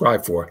what they're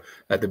prescribed for.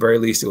 At the very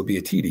least, it will be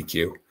a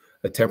TDQ,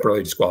 a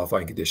temporarily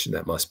disqualifying condition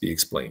that must be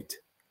explained.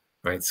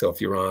 Right. So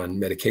if you're on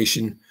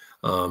medication,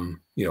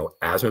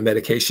 asthma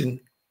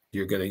medication,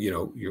 you're going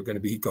to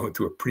be going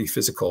through a pretty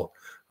physical,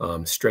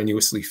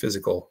 strenuously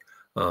physical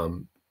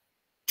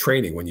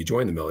training when you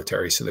join the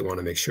military. So they want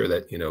to make sure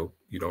that,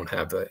 you don't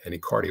have any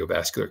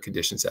cardiovascular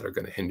conditions that are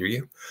going to hinder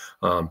you.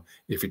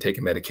 If you're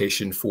taking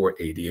medication for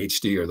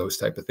ADHD or those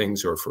type of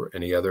things, or for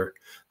any other,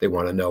 they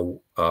want to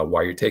know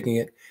why you're taking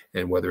it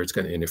and whether it's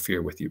going to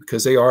interfere with you,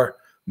 because they are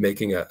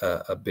making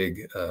a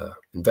big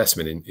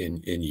investment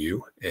in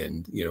you,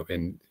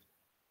 and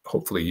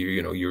hopefully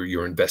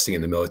you're investing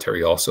in the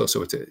military also.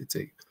 So it's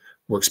a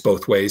works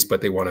both ways,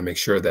 but they want to make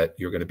sure that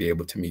you're going to be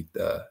able to meet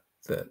the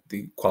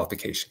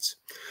qualifications.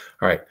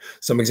 All right.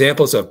 Some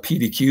examples of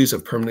PDQs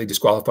of permanently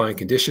disqualifying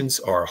conditions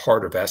are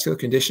heart or vascular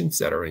conditions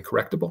that are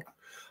incorrectable,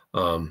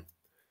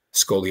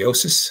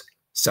 scoliosis,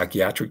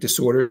 psychiatric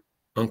disorder,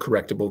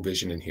 uncorrectable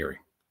vision and hearing.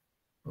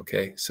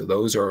 Okay. So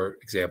those are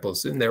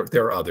examples, and there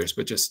are others,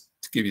 but just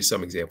to give you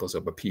some examples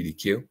of a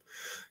PDQ.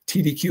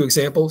 TDQ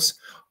examples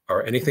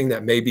are anything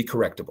that may be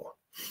correctable.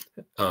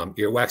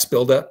 Earwax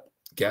buildup,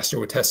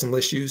 gastrointestinal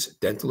issues,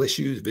 dental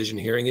issues, vision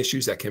hearing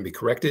issues that can be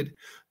corrected.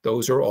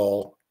 Those are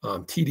all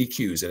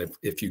TDQs. And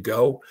if you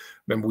go,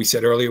 remember we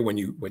said earlier,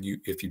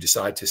 if you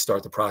decide to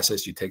start the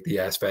process, you take the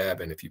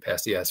ASVAB, and if you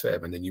pass the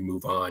ASVAB and then you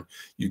move on,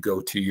 you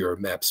go to your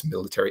MEPS,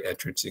 military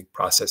entrance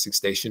processing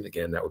station.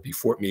 Again, that would be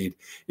Fort Meade.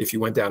 If you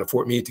went down to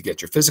Fort Meade to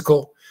get your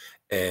physical,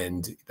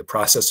 and the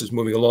process was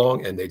moving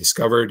along and they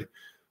discovered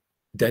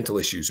dental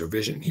issues or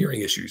vision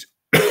hearing issues,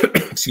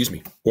 excuse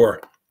me,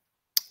 or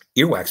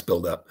earwax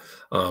buildup,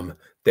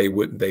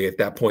 they at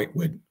that point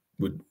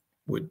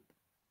would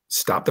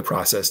stop the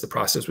process. The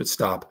process would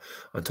stop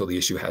until the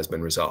issue has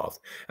been resolved.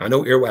 I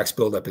know earwax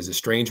buildup is a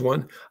strange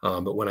one,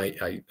 but when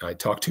I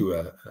talked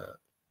to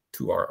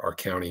our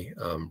county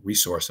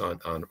resource on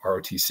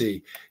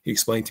ROTC, he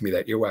explained to me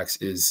that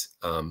earwax is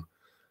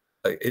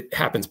it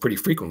happens pretty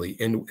frequently,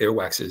 and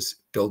earwax's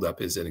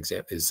buildup is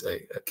a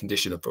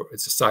condition of,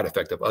 it's a side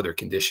effect of other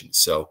conditions.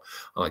 So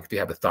like if you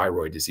have a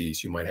thyroid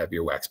disease, you might have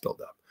earwax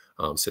buildup.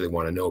 So they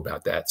want to know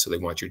about that. So they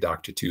want your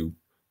doctor to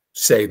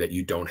say that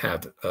you don't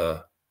have,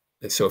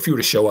 so if you were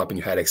to show up and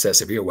you had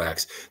excessive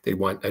earwax, they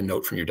want a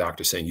note from your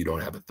doctor saying you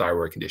don't have a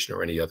thyroid condition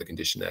or any other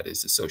condition that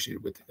is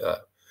associated with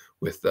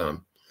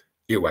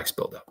earwax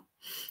buildup.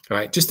 All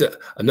right, just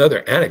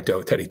another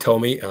anecdote that he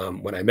told me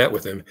when I met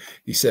with him.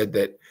 He said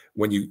that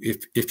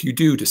if you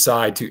do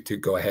decide to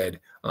go ahead,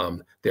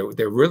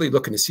 they're really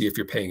looking to see if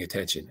you're paying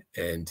attention.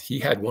 And he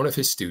had one of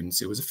his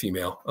students, it was a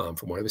female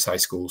from one of his high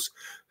schools,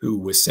 who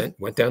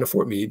went down to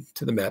Fort Meade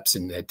to the MEPS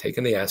and had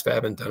taken the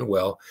ASVAB and done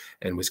well,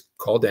 and was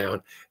called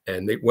down.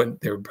 And they were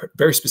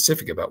very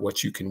specific about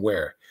what you can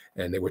wear,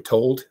 and they were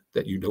told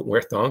that you don't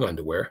wear thong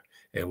underwear.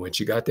 And when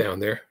she got down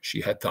there,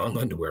 she had thong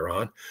underwear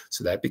on.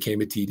 So that became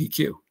a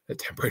TDQ, a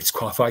temporary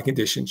disqualifying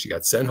condition. She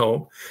got sent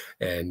home,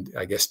 and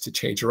I guess to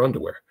change her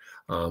underwear.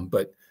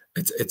 But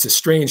it's a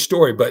strange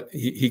story. But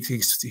he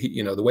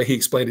the way he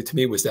explained it to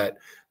me was that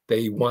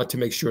they want to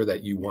make sure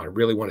that you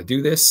really want to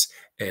do this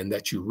and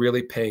that you're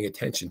really paying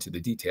attention to the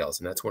details.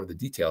 And that's one of the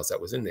details that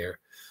was in there.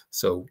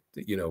 So,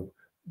 you know,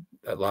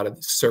 a lot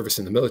of service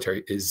in the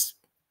military is,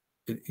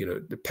 you know,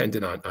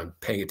 dependent on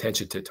paying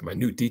attention to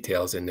minute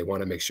details, and they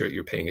want to make sure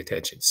you're paying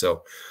attention.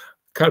 So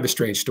kind of a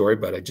strange story,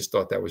 but I just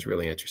thought that was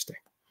really interesting.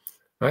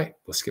 All right,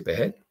 we'll skip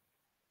ahead.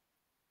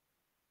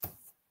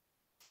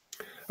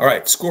 All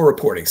right, score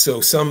reporting.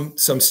 So some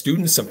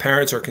students, some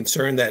parents are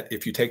concerned that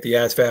if you take the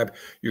ASVAB,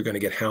 you're going to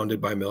get hounded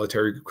by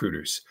military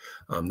recruiters.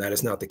 That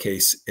is not the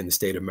case in the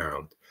state of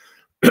Maryland.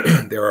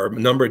 There are a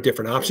number of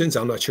different options.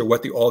 I'm not sure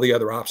what all the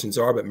other options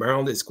are, but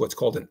Maryland is what's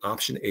called an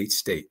Option 8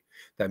 state.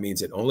 That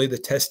means that only the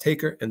test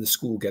taker and the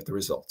school get the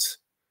results.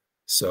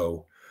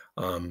 So,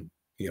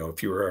 you know,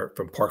 if you're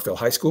from Parkville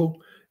High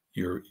School,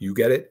 you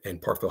get it,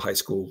 and Parkville High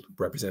School,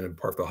 representative of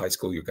Parkville High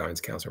School, your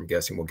guidance counselor, I'm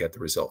guessing, will get the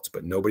results,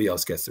 but nobody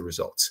else gets the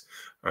results.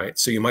 All right.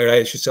 So you might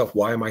ask yourself,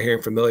 why am I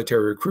hearing from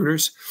military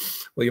recruiters?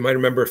 Well, you might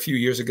remember a few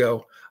years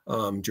ago,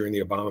 during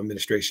the Obama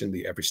administration,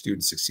 the Every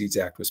Student Succeeds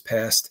Act was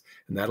passed,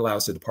 and that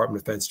allows the Department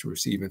of Defense to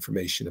receive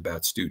information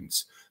about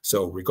students.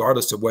 So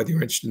regardless of whether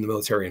you're interested in the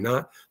military or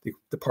not, the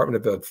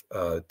Department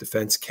of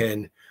Defense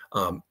can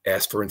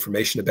ask for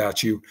information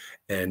about you.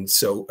 And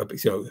so,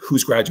 you know,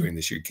 who's graduating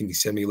this year? Can you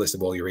send me a list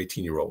of all your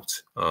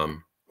 18-year-olds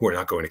who are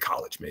not going to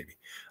college, maybe?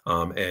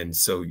 And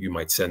so you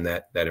might send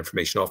that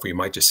information off, or you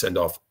might just send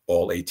off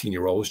all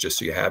 18-year-olds just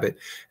so you have it.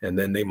 And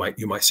then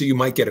you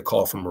might get a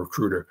call from a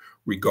recruiter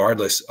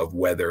regardless of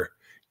whether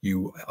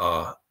you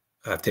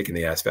have taken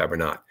the ASVAB or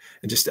not.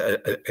 And just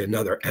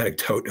another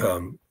anecdote,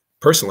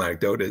 personal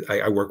anecdote,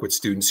 I work with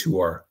students who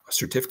are a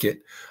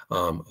certificate. A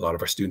lot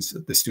of our students,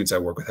 the students I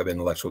work with, have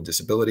intellectual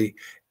disability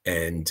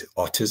and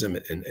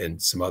autism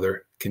and some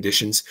other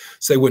conditions.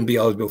 So they wouldn't be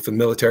eligible for the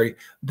military.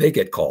 They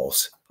get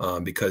calls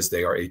because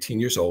they are 18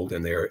 years old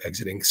and they're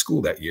exiting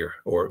school that year,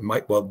 or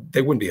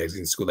they wouldn't be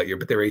exiting school that year,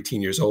 but they're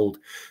 18 years old.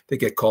 They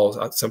get calls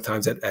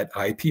sometimes at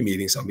IEP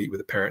meetings. I'll meet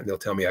with a parent and they'll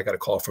tell me, I got a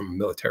call from a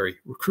military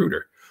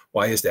recruiter.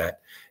 Why is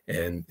that?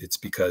 And it's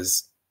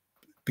because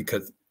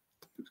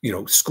you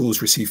know,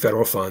 schools receive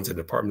federal funds, and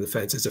the Department of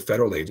Defense is a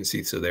federal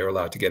agency, so they're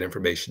allowed to get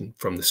information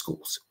from the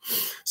schools.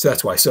 So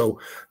that's why. So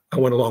I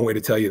went a long way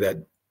to tell you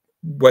that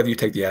whether you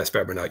take the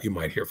ASVAB or not, you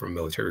might hear from a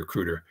military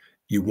recruiter.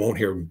 You won't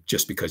hear them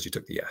just because you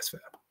took the ASVAB.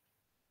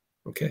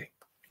 Okay,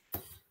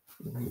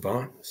 we'll move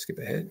on, skip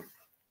ahead.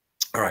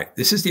 All right,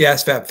 this is the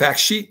ASVAB fact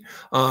sheet.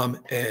 And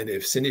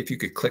if Cindy, if you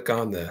could click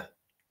on the,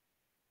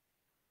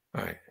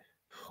 all right,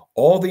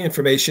 all the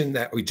information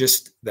that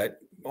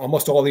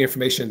almost all the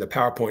information in the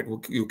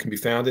PowerPoint can be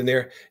found in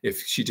there. If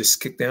she just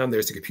click down,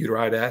 there's the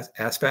computerized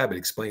ASVAB. It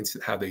explains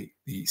how the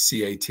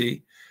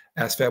CAT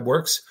ASVAB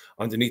works.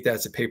 Underneath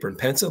that's a paper and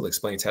pencil. It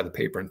explains how the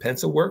paper and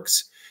pencil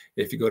works.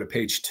 If you go to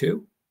page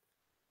 2,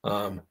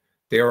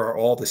 there are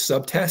all the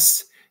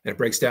subtests, and it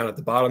breaks down at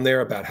the bottom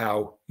there about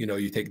how, you know,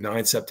 you take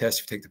 9 subtests.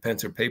 If you take the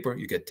pencil and paper,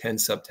 you get 10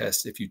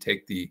 subtests if you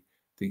take the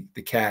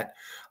CAT,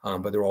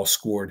 but they're all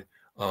scored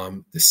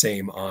the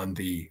same on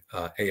the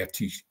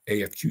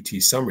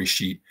AFQT summary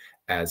sheet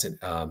as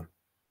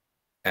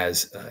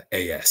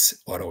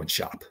AS, auto and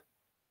shop.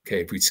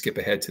 Okay, if we skip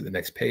ahead to the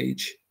next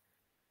page,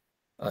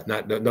 I'm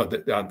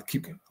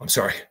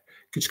sorry.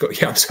 Could you go?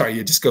 Yeah, I'm sorry.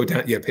 You just go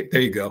down. Yeah,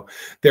 there you go.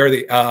 There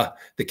are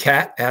the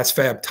CAT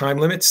ASVAB time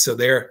limits. So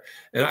there,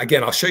 and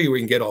again, I'll show you where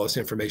you can get all this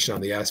information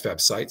on the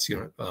ASVAB sites.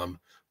 You know,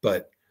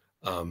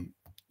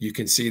 you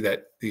can see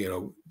that, you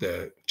know,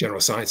 the general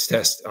science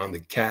test on the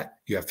CAT,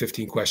 you have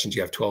 15 questions,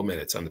 you have 12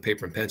 minutes. On the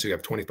paper and pencil, you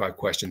have 25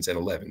 questions and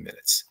 11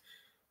 minutes.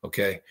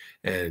 Okay,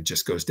 and it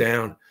just goes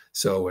down.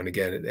 So, and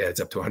again, it adds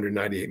up to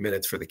 198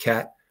 minutes for the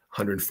CAT,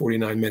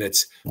 149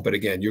 minutes. But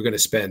again, you're going to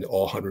spend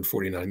all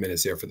 149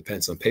 minutes there for the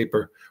pencil and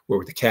paper. Where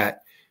with the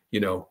CAT, you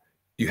know,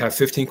 you have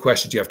 15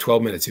 questions, you have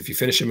 12 minutes. If you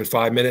finish them in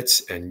 5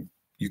 minutes and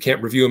you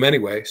can't review them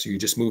anyway, so you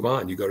just move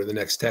on. You go to the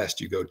next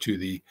test. You go to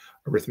the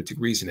arithmetic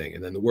reasoning,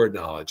 and then the word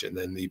knowledge, and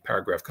then the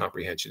paragraph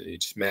comprehension, and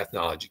just math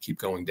knowledge. You keep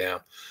going down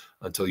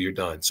until you're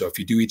done. So if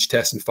you do each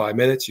test in 5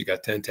 minutes, you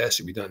got 10 tests.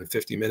 You'll be done in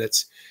 50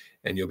 minutes,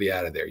 and you'll be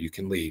out of there. You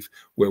can leave.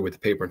 Where with the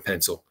paper and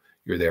pencil,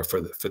 you're there for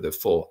the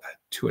full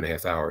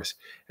 2.5 hours.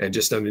 And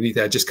just underneath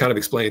that, just kind of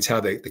explains how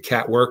the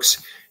CAT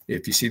works.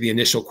 If you see the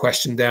initial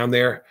question down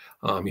there,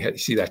 you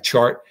see that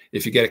chart.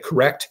 If you get it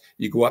correct,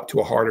 you go up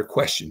to a harder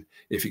question.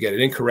 If you get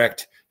it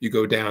incorrect, you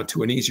go down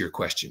to an easier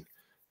question.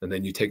 And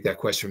then you take that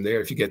question from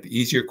there. If you get the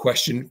easier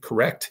question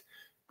correct,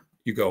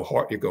 you go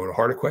to a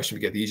harder question.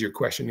 If you get the easier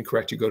question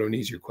incorrect, you go to an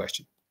easier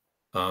question.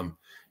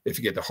 If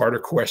you get the harder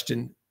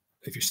question,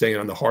 if you're staying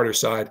on the harder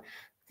side,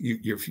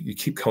 you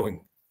keep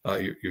going.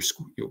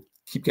 You'll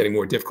keep getting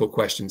more difficult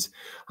questions.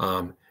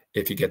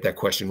 If you get that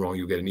question wrong,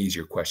 you'll get an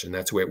easier question.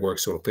 That's the way it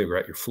works. So it'll figure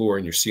out your floor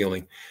and your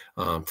ceiling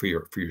for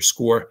your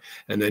score.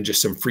 And then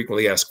just some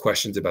frequently asked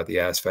questions about the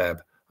ASVAB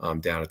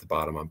down at the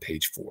bottom on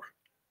page 4.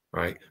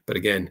 All right. But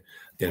again,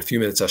 in a few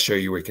minutes, I'll show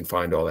you where you can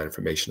find all that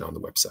information on the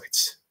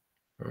websites.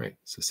 All right.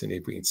 So Cindy,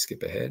 if we can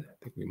skip ahead,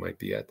 I think we might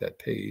be at that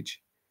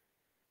page.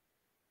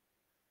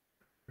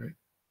 All right.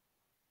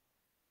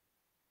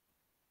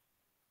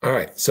 All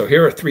right, so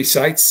here are 3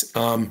 sites.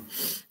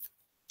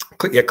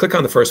 Click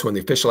on the first one, the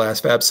official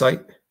Asvab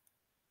site.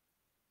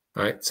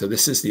 All right, so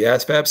this is the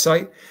Asvab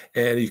site,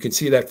 and you can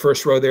see that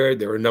first row there.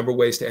 There are a number of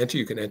ways to enter.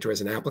 You can enter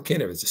as an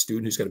applicant, or as a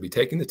student who's going to be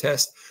taking the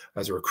test,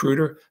 as a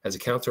recruiter, as a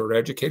counselor or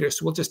educator.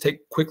 So we'll just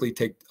quickly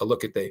take a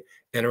look at the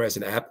enter as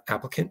an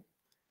applicant.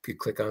 If you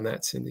click on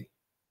that, Cindy.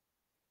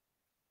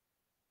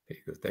 There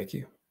you go. Thank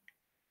you.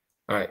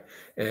 All right,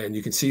 and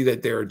you can see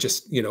that there are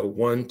just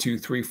 1, 2,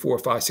 3, 4,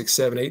 5, 6,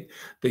 7,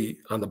 8.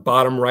 On the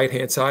bottom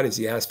right-hand side is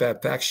the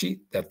Asvab fact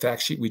sheet. That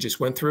fact sheet we just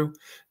went through.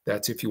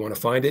 That's if you want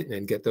to find it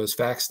and get those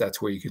facts. That's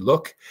where you can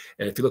look.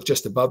 And if you look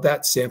just above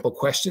that, sample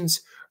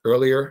questions.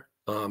 Earlier,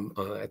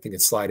 I think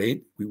it's slide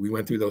 8. We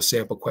went through those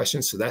sample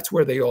questions, so that's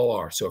where they all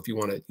are. So if you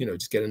want to,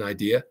 just get an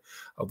idea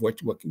of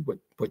what you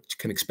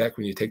can expect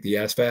when you take the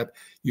Asvab,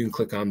 you can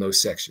click on those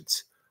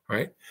sections. All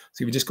right.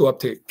 So you just go up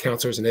to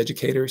counselors and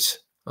educators.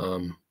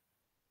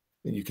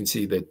 And you can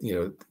see that,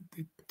 the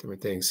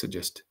different things. So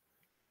just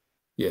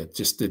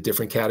the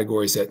different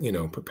categories that,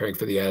 preparing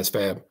for the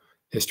Asvab,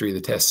 history of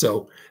the test.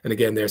 So, and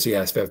again, there's the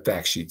Asvab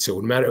fact sheet. So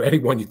no matter any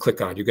one you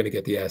click on, you're going to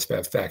get the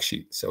Asvab fact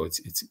sheet. So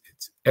it's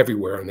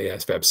everywhere on the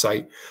Asvab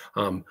site.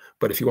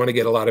 But if you want to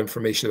get a lot of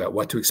information about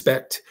what to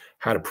expect,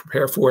 how to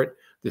prepare for it,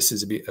 this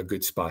is a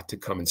good spot to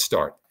come and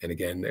start. And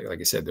again, like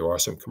I said, there are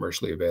some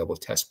commercially available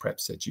test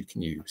preps that you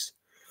can use.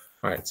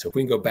 All right. So if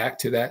we can go back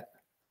to that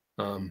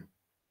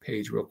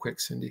page real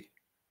quick, Cindy.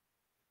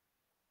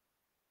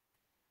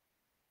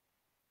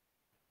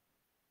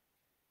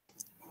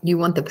 You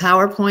want the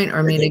PowerPoint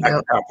or me to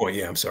go? PowerPoint,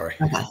 yeah, I'm sorry.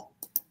 Okay.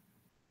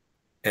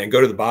 And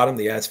go to the bottom,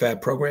 the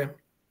Asvab program.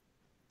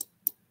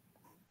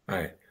 All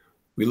right.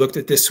 We looked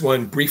at this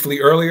one briefly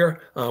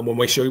earlier when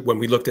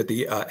we looked at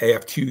the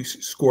AF2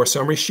 score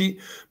summary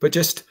sheet. But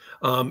just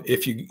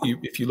if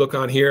you look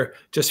on here,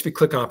 just if you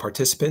click on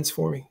participants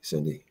for me,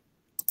 Cindy.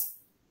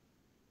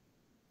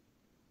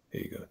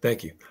 There you go.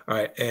 Thank you. All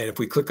right. And if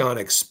we click on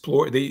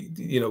explore,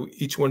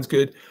 each one's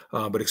good,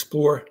 but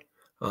explore,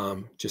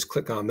 just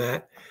click on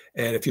that.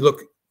 And if you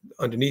look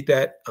underneath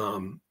that,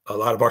 a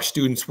lot of our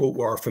students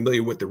are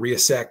familiar with the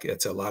RIASEC.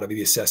 It's a lot of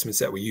the assessments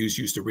that we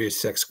use the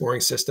RIASEC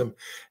scoring system,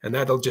 and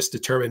that'll just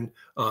determine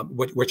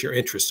what your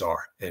interests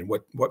are and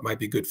what might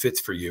be good fits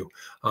for you.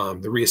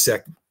 The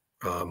RIASEC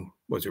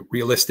was it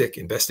realistic,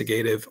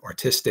 investigative,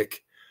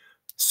 artistic,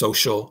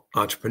 social,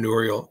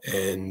 entrepreneurial,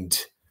 and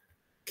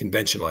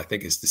conventional, I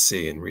think, is the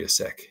C in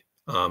RIASEC.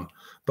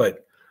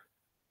 But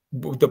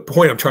the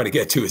point I'm trying to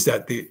get to is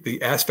that the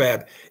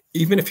Asvab,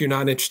 even if you're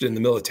not interested in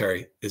the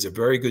military, is a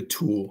very good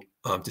tool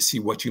to see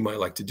what you might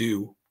like to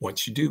do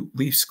once you do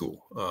leave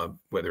school,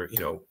 whether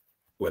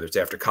it's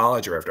after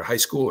college or after high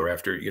school or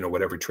after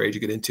whatever trade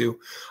you get into.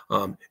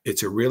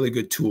 It's a really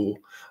good tool.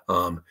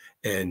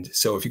 And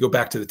so if you go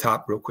back to the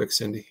top real quick,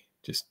 Cindy,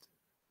 just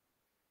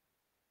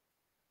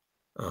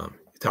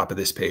top of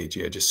this page,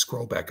 just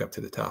scroll back up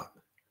to the top.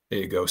 There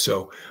you go.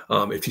 So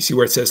if you see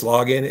where it says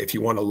login, if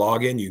you want to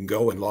log in, you can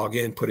go and log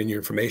in, put in your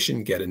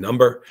information, get a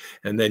number,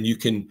 and then you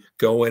can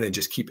go in and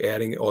just keep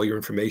adding all your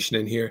information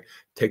in here,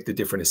 take the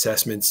different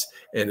assessments,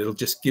 and it'll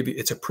just give you,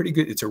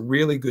 it's a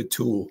really good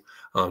tool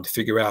to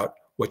figure out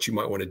what you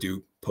might want to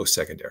do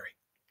post-secondary.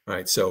 All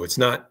right. So it's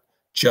not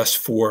just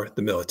for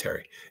the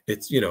military.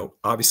 It's,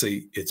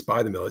 obviously it's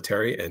by the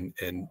military, and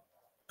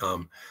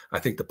I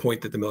think the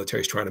point that the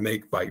military is trying to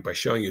make by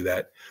showing you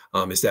that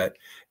is that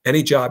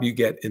any job you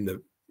get in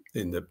the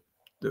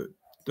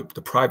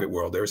private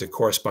world, there's a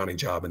corresponding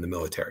job in the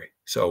military.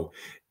 So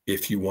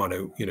if you want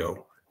to,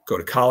 go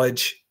to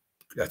college,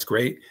 that's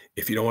great.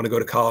 If you don't want to go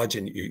to college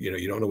and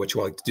you don't know what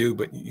you like to do,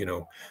 but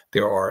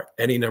there are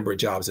any number of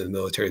jobs in the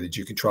military that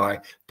you can try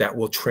that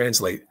will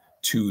translate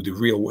to the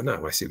real,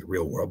 not when I say the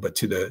real world, but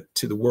to the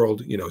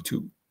world,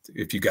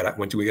 if you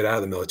once we get out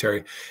of the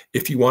military.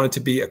 If you wanted to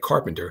be a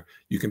carpenter,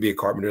 you can be a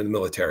carpenter in the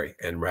military,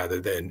 and rather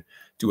than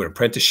do an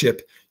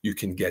apprenticeship, you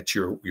can get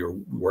your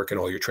work and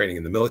all your training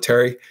in the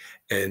military,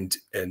 and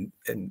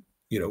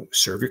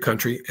serve your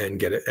country and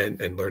get it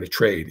and learn a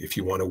trade. If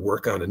you want to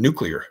work on a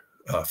nuclear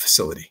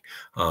facility,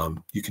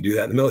 you can do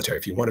that in the military.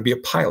 If you want to be a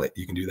pilot,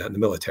 you can do that in the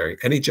military.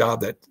 Any job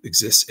that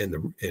exists in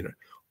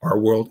our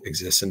world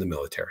exists in the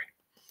military.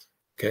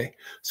 Okay,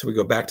 so we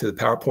go back to the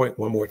PowerPoint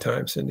one more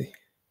time, Cindy.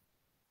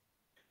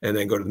 And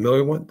then go to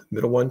the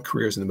middle one,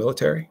 careers in the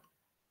military.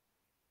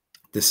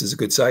 This is a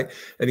good site.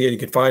 And again, you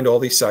can find all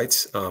these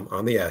sites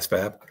on the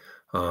Asvab.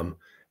 And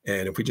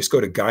if we just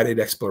go to guided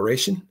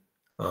exploration,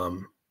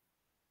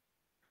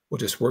 we'll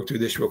just work through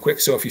this real quick.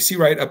 So if you see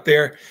right up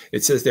there,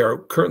 it says there are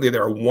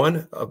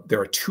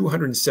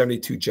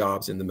 272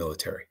 jobs in the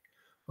military.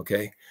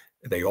 Okay.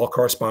 They all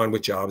correspond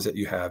with jobs that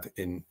you have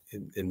in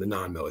the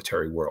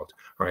non-military world.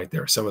 All right.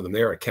 There are some of them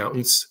there: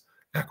 accountants,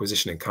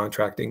 acquisition and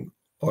contracting,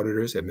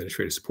 auditors,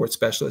 administrative support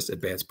specialists,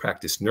 advanced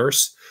practice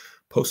nurse,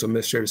 postal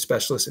administrative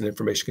specialist, and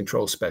information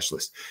control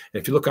specialist.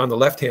 And if you look on the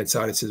left-hand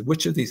side, it says,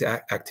 which of these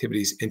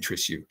activities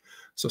interest you?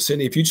 So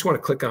Cindy, if you just want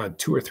to click on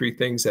 2 or 3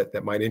 things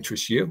that might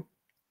interest you,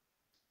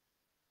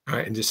 all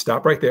right, and just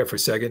stop right there for a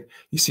second.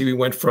 You see we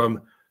went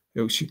from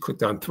She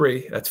clicked on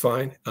 3. That's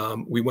fine.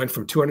 We went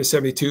from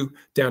 272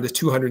 down to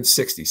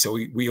 260. So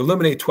we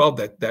eliminate 12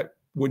 that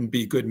wouldn't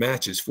be good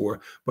matches for.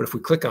 But if we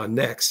click on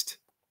next,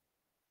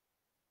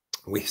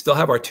 we still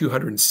have our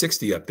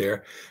 260 up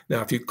there.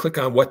 Now, if you click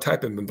on what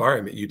type of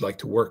environment you'd like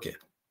to work in.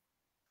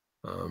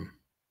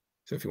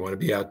 So if you want to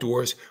be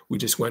outdoors, we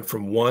just went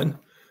from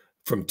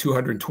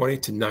 220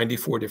 to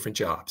 94 different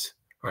jobs.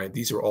 All right.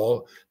 These are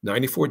all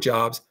 94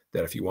 jobs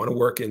that if you want to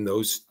work in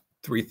those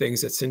 3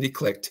 things that Cindy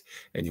clicked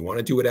and you want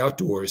to do it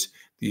outdoors,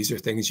 these are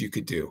things you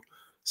could do.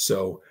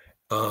 So,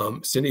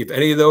 Cindy, if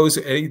any of those,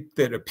 any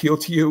that appeal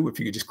to you, if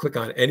you could just click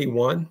on any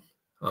one.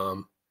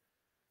 So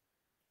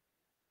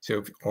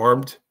if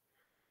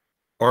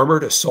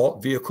armored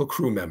assault vehicle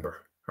crew member.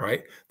 All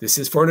right. This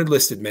is for an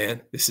enlisted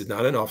man. This is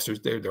not an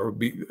officer's. There will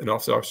be an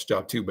officer's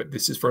job too, but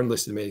this is for an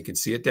enlisted man. You can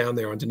see it down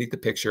there underneath the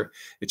picture.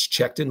 It's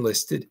checked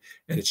enlisted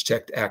and it's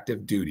checked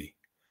active duty.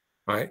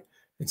 All right.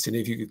 And Cindy,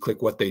 if you could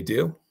click what they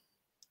do.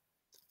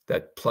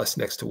 That plus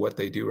next to what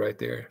they do right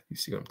there. You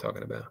see what I'm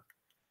talking about?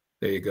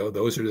 There you go.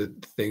 Those are the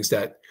things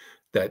that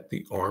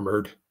the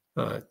armored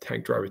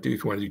tank driver do.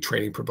 If you want to do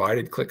training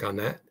provided, click on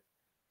that.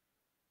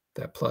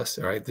 That plus.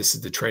 All right. This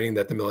is the training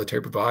that the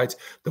military provides.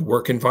 The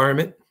work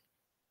environment.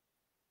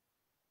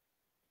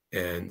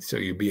 And so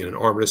you'd be an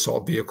armored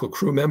assault vehicle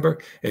crew member.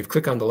 And if you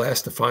click on the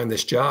last to find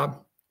this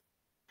job,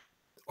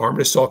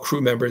 armored assault crew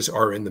members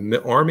are in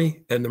the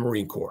Army and the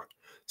Marine Corps.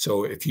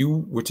 So if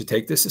you were to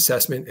take this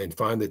assessment and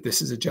find that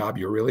this is a job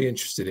you're really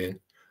interested in,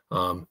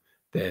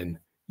 then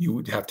you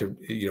would have to,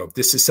 if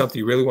this is something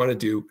you really want to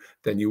do,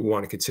 then you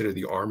want to consider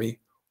the Army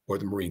or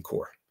the Marine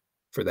Corps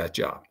for that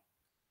job.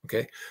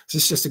 Okay. So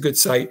it's just a good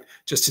site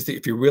just to see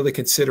if you're really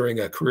considering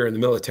a career in the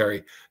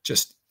military,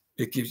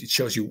 it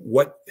shows you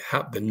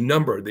the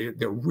number.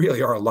 There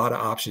really are a lot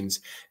of options,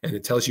 and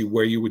it tells you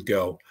where you would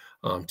go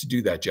to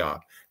do that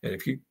job. And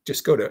if you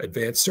just go to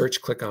advanced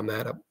search, click on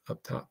that up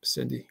top,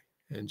 Cindy,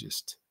 and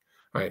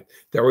all right,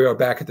 there we are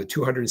back at the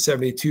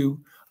 272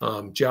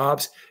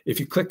 jobs. If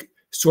you click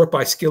sort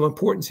by skill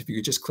importance, if you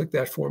could just click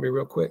that for me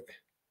real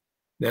quick.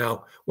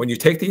 Now, when you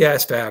take the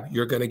Asvab,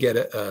 you're going to get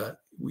a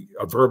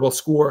verbal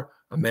score,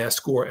 a math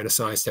score, and a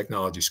science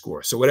technology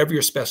score. So whatever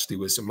your specialty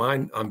was, so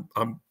mine,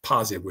 I'm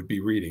positive would be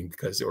reading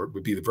or it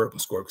would be the verbal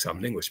score because I'm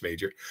an English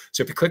major.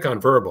 So if you click on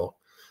verbal,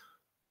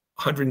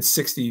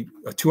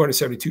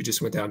 272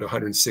 just went down to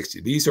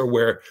 160. These are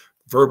where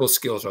verbal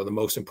skills are the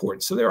most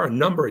important. So there are a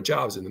number of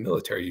jobs in the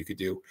military you could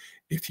do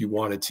if you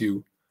wanted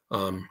to.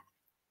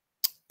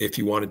 If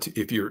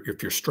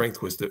your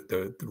strength was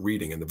the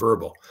reading and the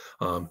verbal,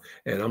 and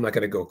I'm not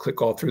going to go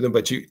click all through them,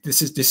 but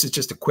this is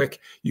just a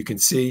quick. You can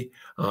see.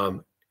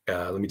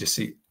 Let me just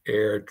see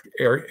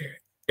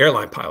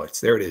airline pilots.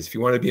 There it is. If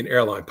you want to be an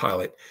airline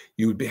pilot,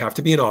 you would have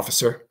to be an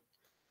officer.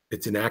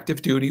 It's an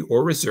active duty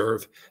or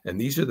reserve, and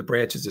these are the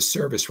branches of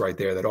service right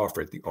there that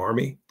offer it: the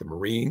Army, the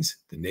Marines,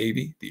 the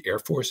Navy, the Air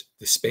Force,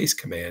 the Space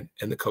Command,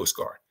 and the Coast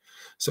Guard.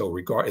 So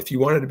if you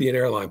wanted to be an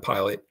airline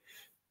pilot,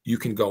 you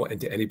can go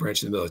into any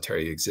branch of the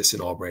military. It exists in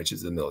all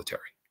branches of the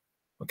military.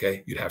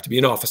 Okay, you'd have to be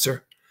an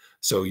officer,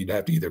 so you'd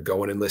have to either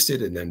go and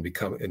enlisted and then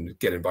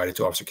get invited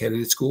to officer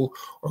candidate school,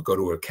 or go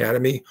to an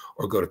academy,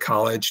 or go to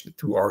college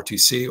through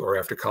ROTC, or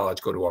after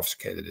college go to officer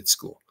candidate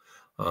school.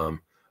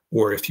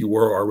 Or if you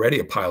were already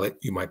a pilot,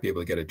 you might be able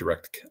to get a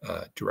direct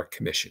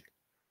commission.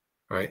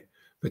 All right,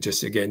 but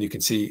just again, you can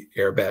see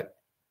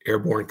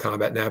airborne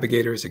combat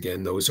navigators.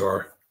 Again, those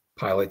are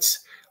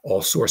pilots.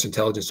 All source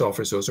intelligence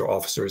officers, those are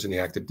officers in the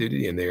active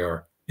duty, and they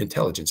are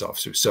intelligence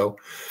officers. So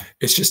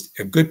it's just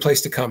a good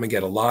place to come and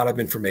get a lot of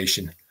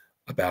information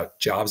about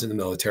jobs in the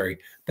military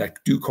that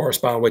do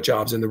correspond with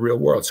jobs in the real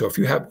world. So if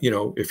you have,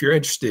 if you're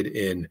interested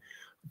in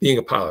being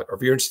a pilot, or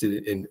if you're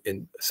interested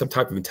in some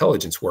type of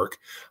intelligence work,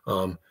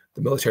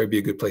 the military would be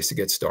a good place to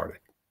get started.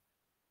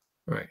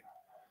 All right.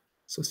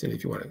 So Cindy,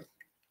 if you want to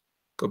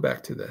go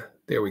back to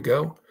there we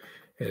go.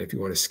 And if you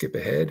want to skip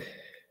ahead,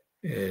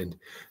 and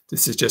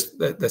this is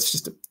that's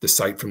just the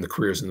site from the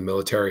careers in the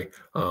military.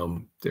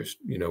 There's,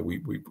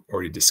 we've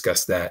already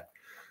discussed that.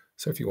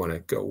 So if you want to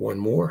go one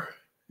more,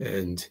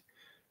 and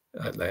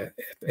if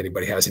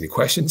anybody has any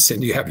questions,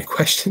 Cindy, do you have any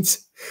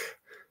questions?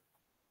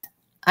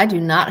 I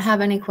do not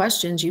have any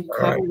questions. You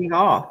covered it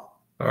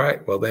all. All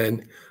right. Well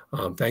then,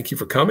 thank you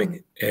for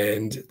coming.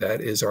 And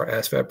that is our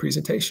ASVAB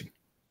presentation.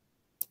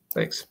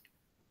 Thanks.